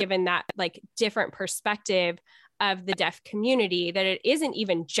really given that like different perspective of the deaf community, that it isn't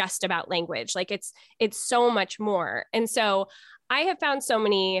even just about language. Like it's so much more. And so I have found so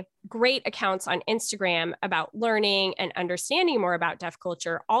many great accounts on Instagram about learning and understanding more about deaf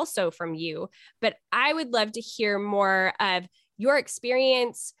culture also from you. But I would love to hear more of your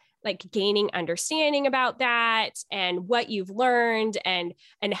experience, like gaining understanding about that and what you've learned and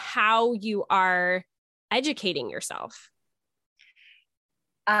how you are educating yourself.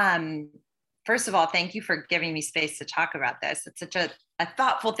 First of all, thank you for giving me space to talk about this. It's such a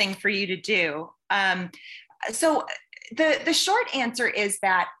thoughtful thing for you to do. So the short answer is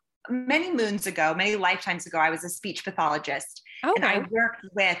that many lifetimes ago, I was a speech pathologist. Okay. And I worked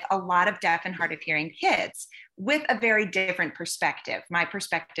with a lot of deaf and hard of hearing kids with a very different perspective. My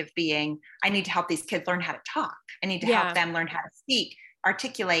perspective being, I need to help these kids learn how to talk. I need to help them learn how to speak,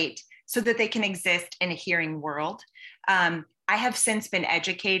 articulate, so that they can exist in a hearing world. I have since been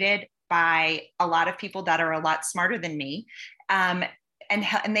educated by a lot of people that are a lot smarter than me. And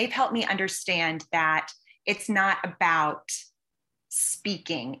they've helped me understand that it's not about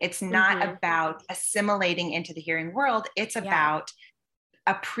speaking. It's not about assimilating into the hearing world. It's about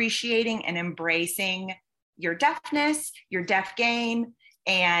appreciating and embracing your deafness, your deaf game,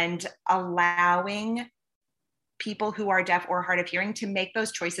 and allowing people who are deaf or hard of hearing to make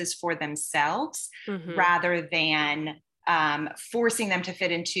those choices for themselves rather than forcing them to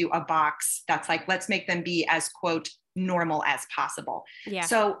fit into a box that's like, let's make them be as quote normal as possible. Yeah.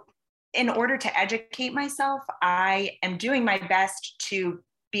 So in order to educate myself, I am doing my best to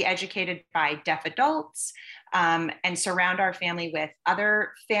be educated by deaf adults and surround our family with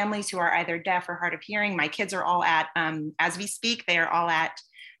other families who are either deaf or hard of hearing. My kids are all at, as we speak, they are all at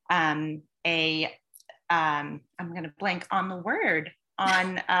I'm going to blank on the word,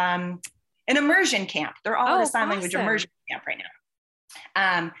 on an immersion camp. They're all in a sign language immersion camp right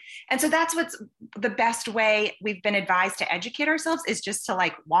now. And so that's what's the best way we've been advised to educate ourselves is just to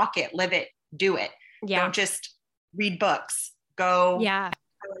like walk it, live it, do it. Yeah. Don't just read books, go. Yeah.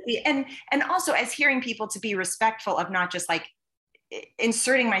 And also as hearing people to be respectful of not just like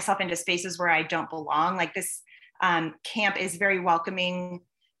inserting myself into spaces where I don't belong. Like this camp is very welcoming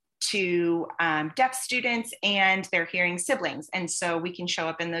to deaf students and their hearing siblings. And so we can show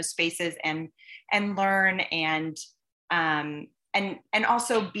up in those spaces and learn and and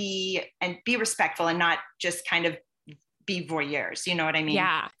also be respectful and not just kind of be voyeurs. You know what I mean?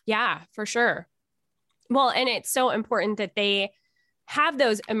 Yeah. Yeah, for sure. Well, and it's so important that they have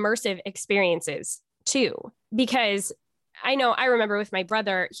those immersive experiences too, because I remember with my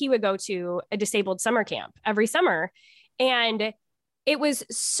brother, he would go to a disabled summer camp every summer. And it was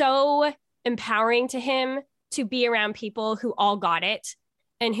so empowering to him to be around people who all got it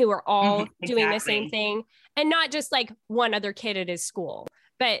and who are all doing the same thing. And not just like one other kid at his school,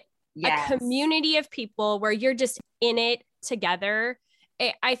 but a community of people where you're just in it together.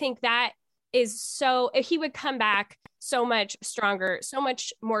 I think that is so, he would come back so much stronger, so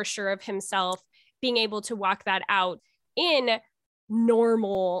much more sure of himself, being able to walk that out in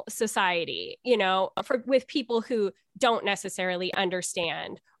normal society, with people who don't necessarily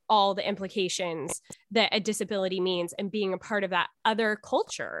understand all the implications that a disability means, and being a part of that other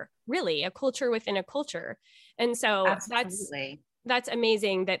culture, really a culture within a culture. And so that's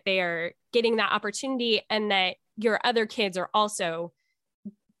amazing that they are getting that opportunity, and that your other kids are also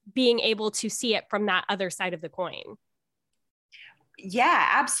being able to see it from that other side of the coin. Yeah,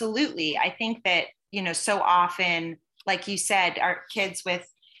 absolutely. I think that, so often, like you said, our kids with,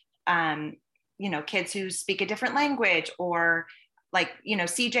 kids who speak a different language, or like,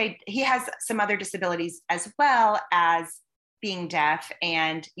 CJ, he has some other disabilities as well as being deaf,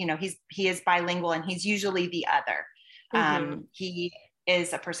 and, he is bilingual, and he's usually the other. He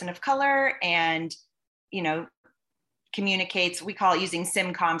is a person of color, and, communicates, we call it using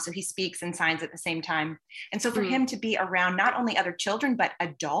SimCom. So he speaks and signs at the same time. And so for him to be around not only other children, but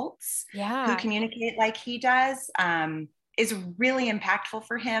adults who communicate like he does, is really impactful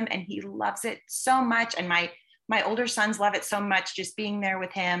for him. And he loves it so much. And my older sons love it so much, just being there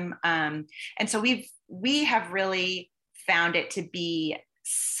with him. And so we have really found it to be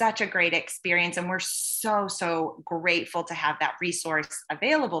such a great experience. And we're so grateful to have that resource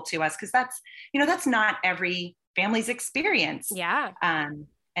available to us, because that's not every family's experience. Yeah. And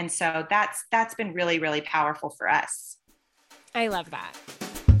so that's been really, really powerful for us. I love that.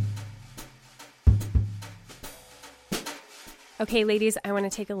 Okay, ladies, I want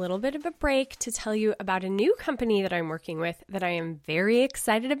to take a little bit of a break to tell you about a new company that I'm working with that I am very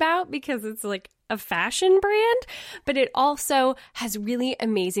excited about, because it's like a fashion brand, but it also has really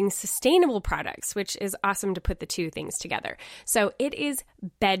amazing sustainable products, which is awesome to put the two things together. So it is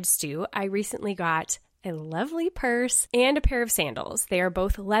Bed Stew. I recently got a lovely purse and a pair of sandals. They are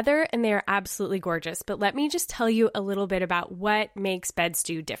both leather and they are absolutely gorgeous. But let me just tell you a little bit about what makes Bed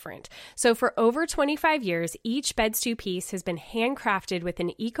Stew different. So for over 25 years, each Bed Stew piece has been handcrafted with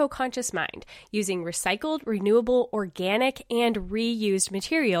an eco-conscious mind, using recycled, renewable, organic, and reused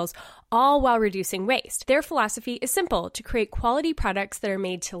materials, all while reducing waste. Their philosophy is simple: to create quality products that are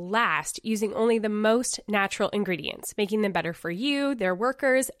made to last using only the most natural ingredients, making them better for you, their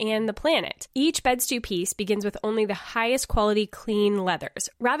workers, and the planet. Each Bed Stew piece begins with only the highest quality clean leathers.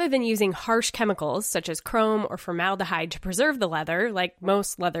 Rather than using harsh chemicals such as chrome or formaldehyde to preserve the leather, like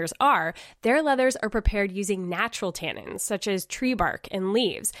most leathers are, their leathers are prepared using natural tannins such as tree bark and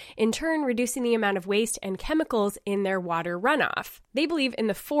leaves, in turn reducing the amount of waste and chemicals in their water runoff. They believe in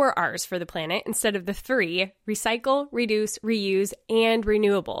the 4 R's for the planet instead of the 3: recycle, reduce, reuse, and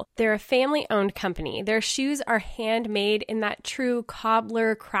renewable. They're a family-owned company. Their shoes are handmade in that true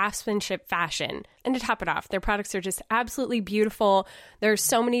cobbler craftsmanship fashion. And to top it off, their products are just absolutely beautiful. There's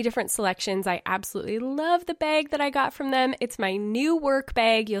so many different selections. I absolutely love the bag that I got from them. It's my new work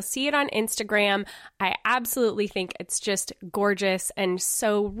bag. You'll see it on Instagram. I absolutely think it's just gorgeous and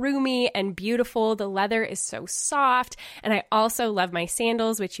so roomy and beautiful. The leather is so soft. And I also love my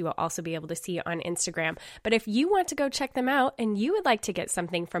sandals, which you will also be able to see on Instagram. But if you want to go check them out and you would like to get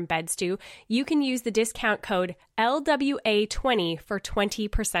something from Bed Stew, you can use the discount code LWA20 for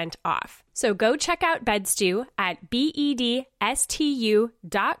 20% off. So go check out Bed Stew at bedstu.com.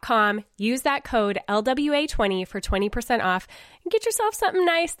 Use that code LWA20 for 20% off and get yourself something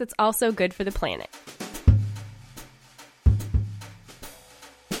nice that's also good for the planet.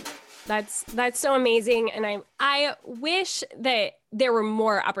 That's so amazing. And I wish that there were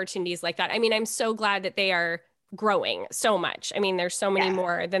more opportunities like that. I mean, I'm so glad that they are growing so much. I mean, there's so many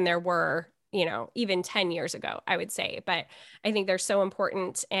more than there were, even 10 years ago, I would say. But I think they're so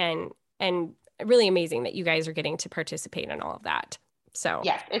important and really amazing that you guys are getting to participate in all of that. So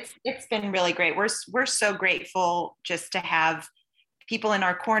yeah, it's been really great. We're so grateful just to have people in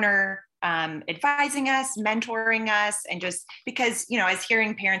our corner, advising us, mentoring us, and just because, as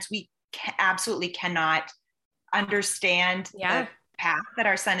hearing parents, we absolutely cannot understand the path that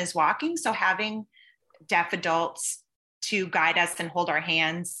our son is walking. So having deaf adults to guide us and hold our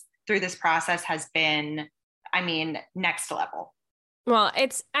hands through this process has been, next level. Well,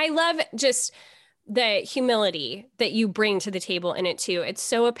 I love just the humility that you bring to the table in it too. It's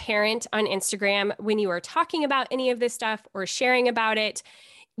so apparent on Instagram when you are talking about any of this stuff or sharing about it.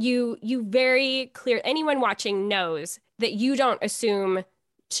 You very clear, anyone watching knows that you don't assume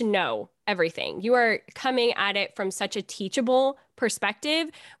to know everything. You are coming at it from such a teachable perspective,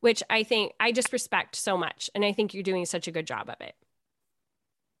 which I think I just respect so much. And I think you're doing such a good job of it.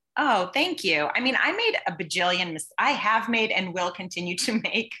 Oh, thank you. I mean, I made a bajillion, I have made and will continue to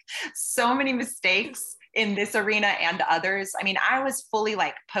make so many mistakes in this arena and others. I mean, I was fully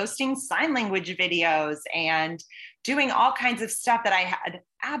like posting sign language videos and doing all kinds of stuff that I had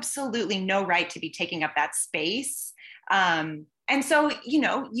absolutely no right to be taking up that space. And so,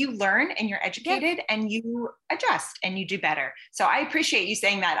 you learn and you're educated and you adjust and you do better. So I appreciate you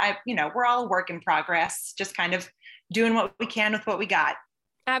saying that. We're all a work in progress, just kind of doing what we can with what we got.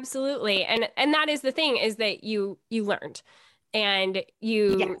 Absolutely. And that is the thing, is that you learned and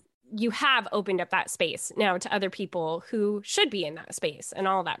you have opened up that space now to other people who should be in that space and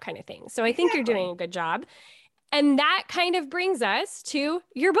all that kind of thing. So I think you're doing a good job. And that kind of brings us to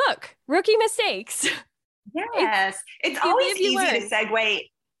your book, Rookie Mistakes. Yes. It's always easy to segue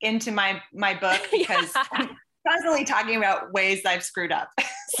into my book because I'm constantly talking about ways I've screwed up.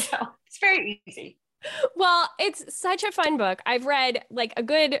 So it's very easy. Well, it's such a fun book. I've read like a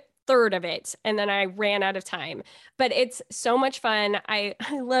good third of it and then I ran out of time, but it's so much fun. I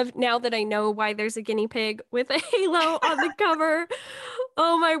love now that I know why there's a guinea pig with a halo on the cover.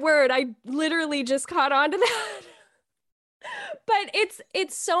 Oh my word. I literally just caught on to that. But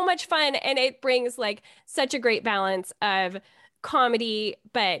it's so much fun and it brings like such a great balance of comedy,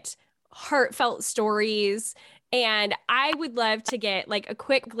 but heartfelt stories. And I would love to get like a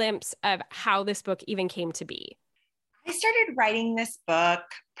quick glimpse of how this book even came to be. I started writing this book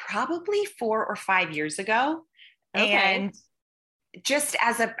probably 4 or 5 years ago. Okay. And just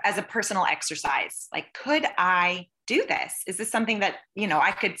as a personal exercise, like, could I do this? Is this something that,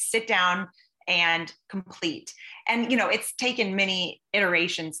 I could sit down and complete? And, it's taken many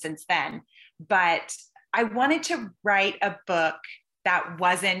iterations since then, but I wanted to write a book that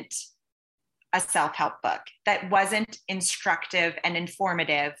wasn't a self-help book, that wasn't instructive and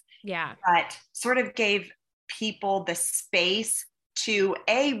informative, but sort of gave people the space to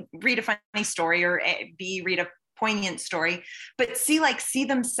A, read a funny story, or B, read a poignant story, but see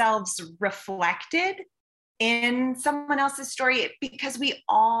themselves reflected in someone else's story, because we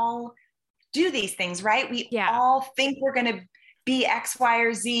all do these things, right? We all think we're going to be X, Y,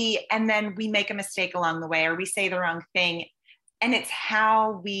 or Z, and then we make a mistake along the way, or we say the wrong thing. And it's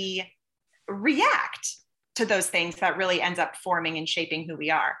how we react to those things that really ends up forming and shaping who we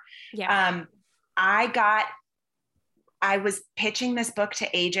are. I was pitching this book to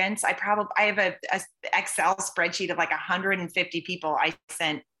agents. I have a Excel spreadsheet of like 150 people I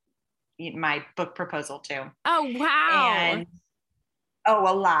sent my book proposal to. Oh, wow. And a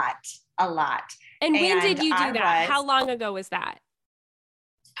lot. And when did you do that? How long ago was that?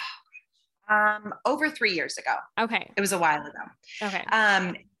 Over 3 years ago. Okay. It was a while ago. Okay.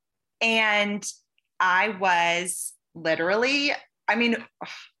 And I was literally,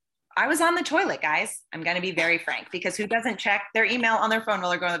 I was on the toilet, guys. I'm going to be very frank, because who doesn't check their email on their phone while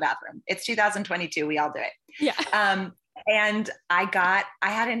they're going to the bathroom? It's 2022. We all do it. Yeah. And I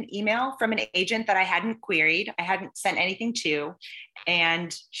had an email from an agent that I hadn't queried. I hadn't sent anything to,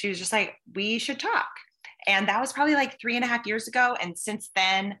 and she was just like, we should talk. And that was probably like 3.5 years ago. And since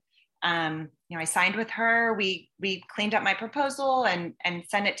then, I signed with her, we cleaned up my proposal and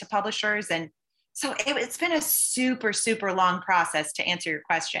sent it to publishers. And so it's been a super, super long process to answer your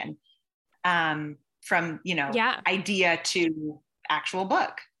question, from, idea to actual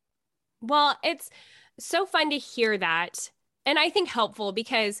book. Well, it's so fun to hear that. And I think helpful,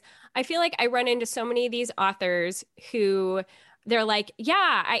 because I feel like I run into so many of these authors who they're like,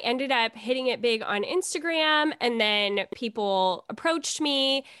 yeah, I ended up hitting it big on Instagram, and then people approached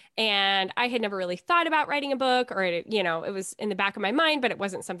me and I had never really thought about writing a book, or, it was in the back of my mind, but it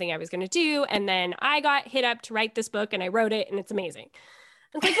wasn't something I was going to do. And then I got hit up to write this book and I wrote it and it's amazing.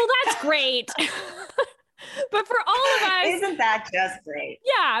 It's like, well, that's great. But for all of us, isn't that just great?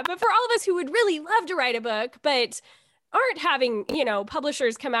 Yeah. But for all of us who would really love to write a book, but aren't having,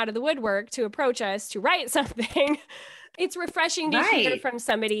 publishers come out of the woodwork to approach us to write something, it's refreshing to hear from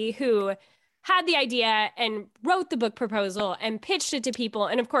somebody who had the idea and wrote the book proposal and pitched it to people.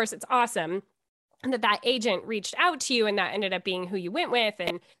 And of course, it's awesome that agent reached out to you and that ended up being who you went with.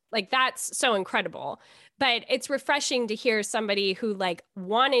 And like, that's so incredible. But it's refreshing to hear somebody who like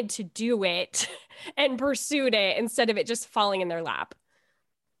wanted to do it and pursued it instead of it just falling in their lap.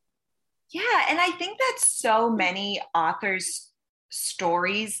 Yeah. And I think that so many authors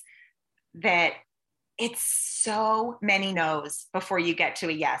stories that it's so many no's before you get to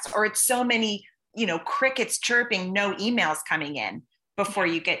a yes, or it's so many, crickets chirping, no emails coming in before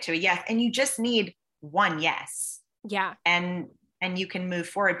you get to a yes. And you just need one yes. Yeah. And you can move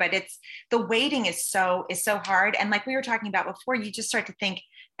forward. But the waiting is so hard. And like we were talking about before, you just start to think,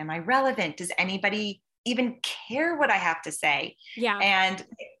 am I relevant? Does anybody even care what I have to say? Yeah. And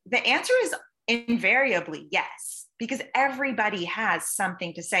the answer is invariably yes, because everybody has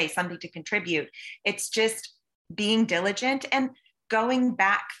something to say, something to contribute. It's just being diligent and going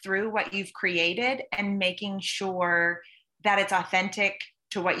back through what you've created and making sure that it's authentic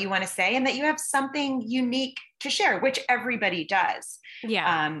to what you want to say and that you have something unique to share, which everybody does.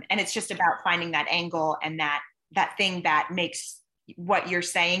 Yeah. And it's just about finding that angle and that thing that makes what you're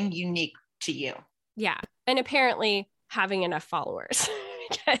saying unique to you. Yeah. And apparently having enough followers.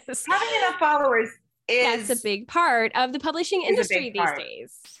 Because having enough followers is that's a big part of the publishing industry these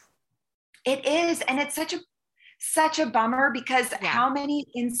days. It is. And it's such a bummer because how many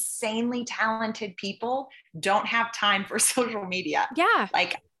insanely talented people don't have time for social media? Yeah.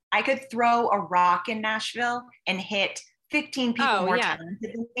 Like I could throw a rock in Nashville and hit 15 people more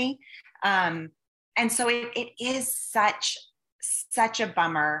talented than me. And so it is such a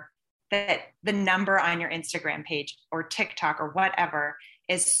bummer that the number on your Instagram page or TikTok or whatever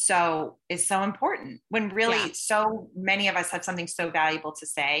is so important when really so many of us have something so valuable to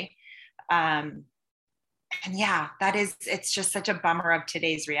say. And it's just such a bummer of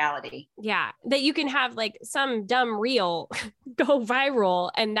today's reality. Yeah. That you can have like some dumb reel go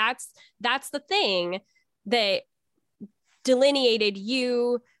viral. And that's the thing that delineated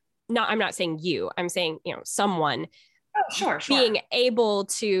you. I'm not saying you, I'm saying, someone being able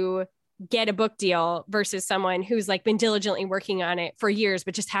to get a book deal versus someone who's like been diligently working on it for years,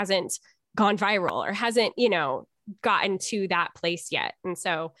 but just hasn't gone viral or hasn't, gotten to that place yet. And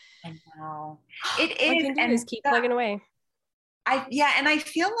so I know it is. All you can do is keep plugging away. And I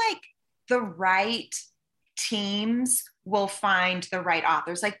feel like the right teams will find the right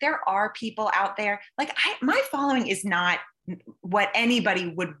authors. Like there are people out there, like my following is not what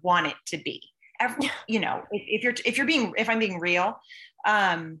anybody would want it to be. If I'm being real,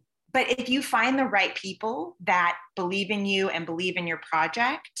 but if you find the right people that believe in you and believe in your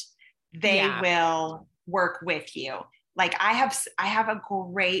project, they will work with you. Like I have a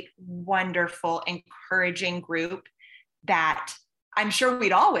great, wonderful, encouraging group that I'm sure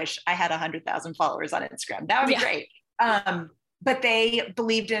we'd all wish I had 100,000 followers on Instagram. That would be great. But they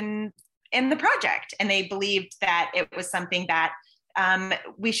believed in the project and they believed that it was something that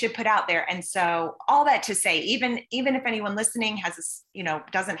we should put out there. And so all that to say, even if anyone listening has,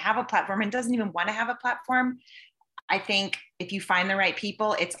 doesn't have a platform and doesn't even want to have a platform, I think if you find the right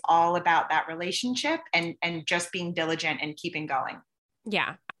people, it's all about that relationship and just being diligent and keeping going.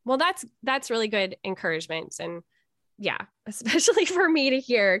 Yeah. Well, that's really good encouragement. And especially for me to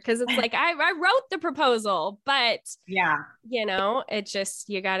hear, because it's like, I wrote the proposal, but it just,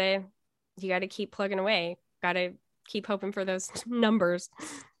 you gotta keep plugging away. Gotta keep hoping for those numbers.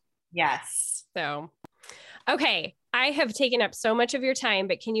 Yes. So, okay. I have taken up so much of your time,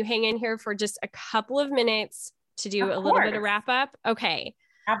 but can you hang in here for just a couple of minutes to do a little bit of wrap up? Okay.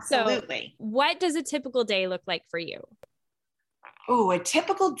 Absolutely. So what does a typical day look like for you? Oh, a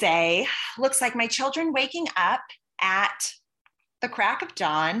typical day looks like my children waking up at the crack of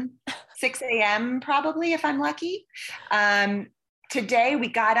dawn, 6 a.m. probably, if I'm lucky. Today we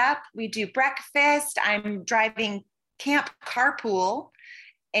got up, we do breakfast. I'm driving camp carpool.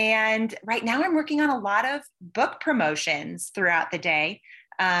 And right now I'm working on a lot of book promotions throughout the day.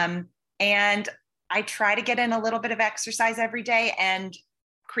 And I try to get in a little bit of exercise every day and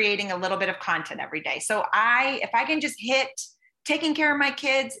creating a little bit of content every day. So if I can just hit taking care of my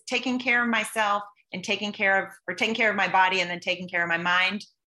kids, taking care of myself, and taking care of my body, and then taking care of my mind,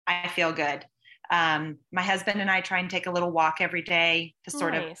 I feel good. My husband and I try and take a little walk every day to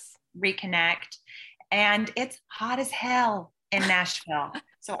sort of reconnect. And it's hot as hell in Nashville.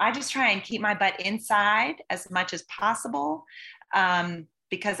 So I just try and keep my butt inside as much as possible.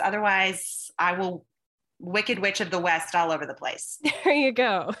 Because otherwise I will Wicked Witch of the West all over the place. There you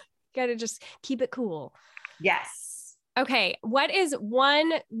go. Got to just keep it cool. Yes. Okay. What is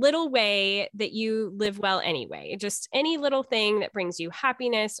one little way that you live well anyway? Just any little thing that brings you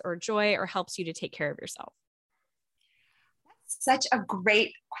happiness or joy or helps you to take care of yourself. Such a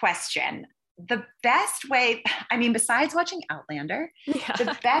great question. The best way, besides watching Outlander,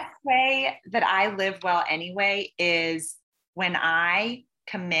 the best way that I live well anyway is when I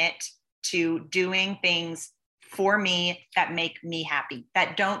commit to doing things for me that make me happy,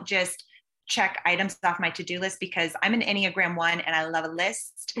 that don't just check items off my to-do list because I'm an Enneagram 1 and I love a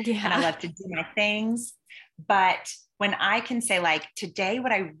list and I love to do my things. But when I can say like, today,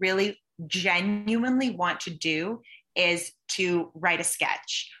 what I really genuinely want to do is to write a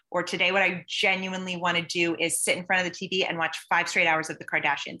sketch, or today, what I genuinely want to do is sit in front of the TV and watch 5 straight hours of the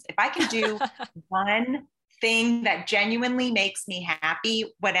Kardashians. If I can do one thing that genuinely makes me happy,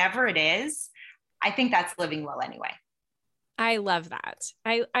 whatever it is, I think that's living well anyway. I love that.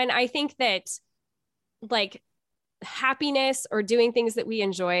 I think that like happiness or doing things that we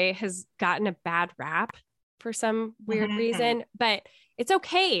enjoy has gotten a bad rap for some weird reason, but it's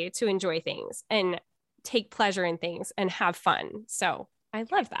okay to enjoy things and take pleasure in things and have fun. So I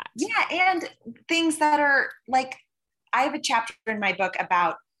love that. Yeah. And things that are like, I have a chapter in my book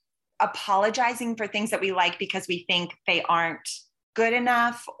about apologizing for things that we like because we think they aren't good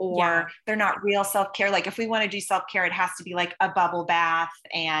enough or they're not real self-care. Like if we want to do self-care, it has to be like a bubble bath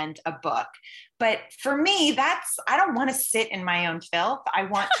and a book. But for me, I don't want to sit in my own filth. I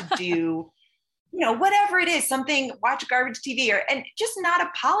want to do, whatever it is, something, watch garbage TV and just not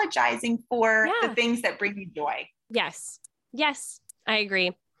apologizing for the things that bring you joy. Yes. Yes, I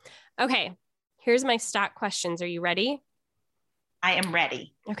agree. Okay. Here's my stock questions. Are you ready? I am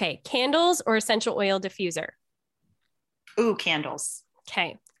ready. Okay. Candles or essential oil diffuser? Ooh, candles.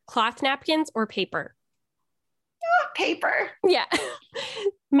 Okay. Cloth napkins or paper? Oh, paper. Yeah.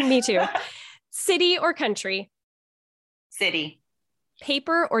 Me too. City or country? City.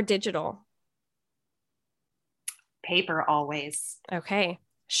 Paper or digital? Paper always. Okay.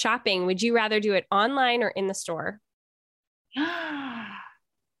 Shopping. Would you rather do it online or in the store?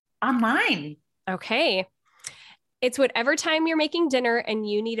 Online. Okay. It's whatever time you're making dinner and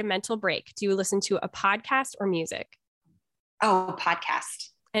you need a mental break. Do you listen to a podcast or music? Oh, podcast.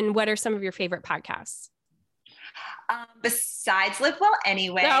 And what are some of your favorite podcasts? Besides Live Well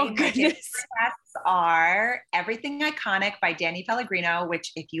Anyway, oh, goodness. Podcasts are Everything Iconic by Danny Pellegrino,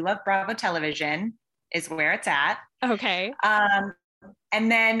 which if you love Bravo Television is where it's at. Okay. And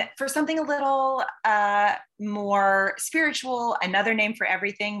then for something a little more spiritual, Another Name for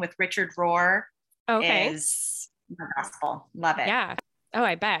Everything with Richard Rohr is the gospel. Love it. Yeah. Oh,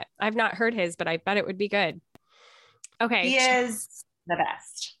 I bet. I've not heard his, but I bet it would be good. Okay. He is the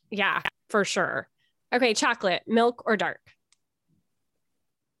best. Yeah, for sure. Okay. Chocolate, milk or dark?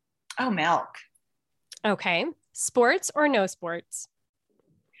 Oh, milk. Okay. Sports or no sports?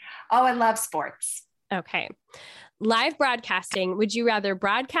 Oh, I love sports. Okay. Live broadcasting. Would you rather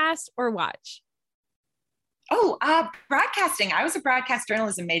broadcast or watch? Oh, broadcasting. I was a broadcast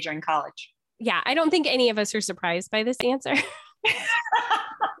journalism major in college. Yeah. I don't think any of us are surprised by this answer.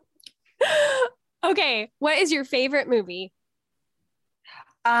 Okay. What is your favorite movie?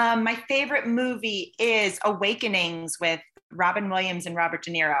 My favorite movie is Awakenings with Robin Williams and Robert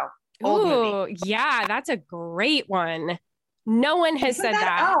De Niro. Old movie. Yeah. That's a great one. No one has said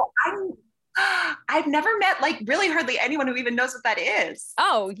that. Oh, I've never met really hardly anyone who even knows what that is.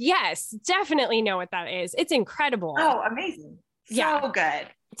 Oh, yes. Definitely know what that is. It's incredible. Oh, amazing. So good.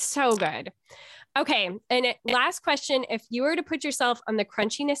 So good. Okay. And last question. If you were to put yourself on the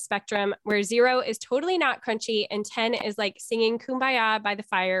crunchiness spectrum where 0 is totally not crunchy and 10 is like singing Kumbaya by the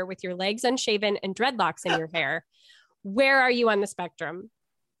fire with your legs unshaven and dreadlocks in your hair, where are you on the spectrum?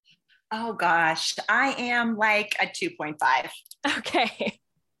 Oh gosh, I am like a 2.5. Okay.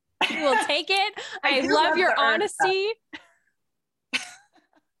 We'll take it. I love your honesty.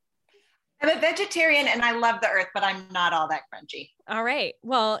 I'm a vegetarian and I love the earth, but I'm not all that crunchy. All right.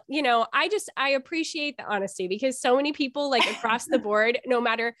 Well, I appreciate the honesty because so many people across the board, no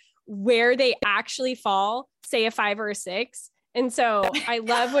matter where they actually fall, say a 5 or a 6. And so I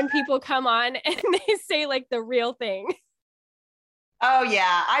love when people come on and they say the real thing. Oh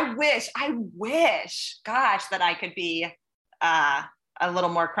yeah. I wish, gosh, that I could be a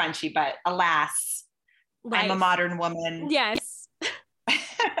little more crunchy, but alas, I'm a modern woman. Yes.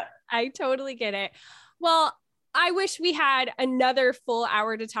 I totally get it. Well, I wish we had another full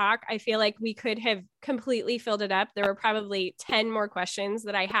hour to talk. I feel like we could have completely filled it up. There were probably 10 more questions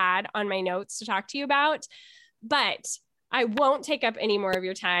that I had on my notes to talk to you about, but I won't take up any more of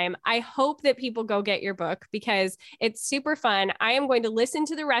your time. I hope that people go get your book because it's super fun. I am going to listen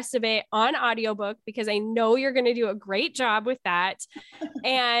to the rest of it on audiobook because I know you're going to do a great job with that.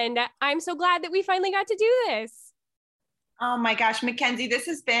 And I'm so glad that we finally got to do this. Oh my gosh, Mackenzie, this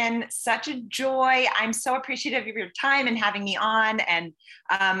has been such a joy. I'm so appreciative of your time and having me on. And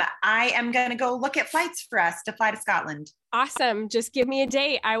I am going to go look at flights for us to fly to Scotland. Awesome. Just give me a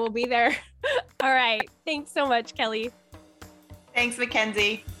date. I will be there. All right. Thanks so much, Kelly. Thanks,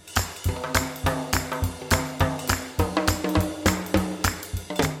 Mackenzie.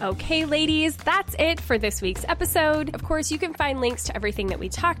 Okay, ladies, that's it for this week's episode. Of course, you can find links to everything that we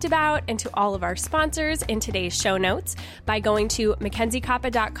talked about and to all of our sponsors in today's show notes by going to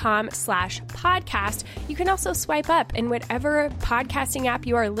MackenzieKoppa.com/podcast. You can also swipe up in whatever podcasting app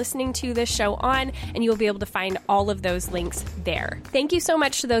you are listening to this show on, and you'll be able to find all of those links there. Thank you so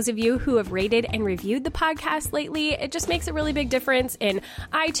much to those of you who have rated and reviewed the podcast lately. It just makes a really big difference in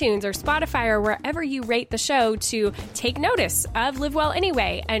iTunes or Spotify or wherever you rate the show to take notice of Live Well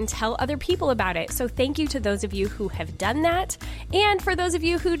Anyway and tell other people about it. So thank you to those of you who have done that. And for those of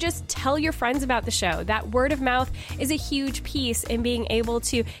you who just tell your friends about the show, that word of mouth is a huge piece in being able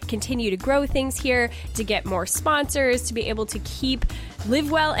to continue to grow things here, to get more sponsors, to be able to keep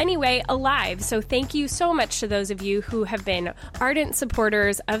Live Well Anyway alive. So thank you so much to those of you who have been ardent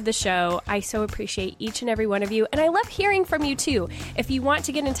supporters of the show. I so appreciate each and every one of you. And I love hearing from you too. If you want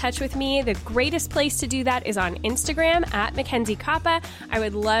to get in touch with me, the greatest place to do that is on Instagram at Mackenzie Koppa. I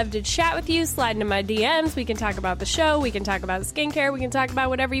would love to chat with you, slide into my DMs. We can talk about the show. We can talk about skincare. We can talk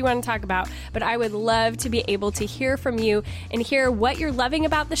about whatever you want to talk about. But I would love to be able to hear from you and hear what you're loving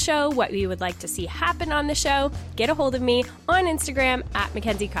about the show, what you would like to see happen on the show. Get a hold of me on Instagram at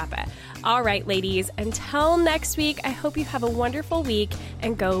Mackenzie Koppa. All right, ladies, until next week, I hope you have a wonderful week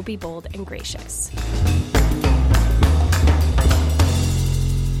and go be bold and gracious.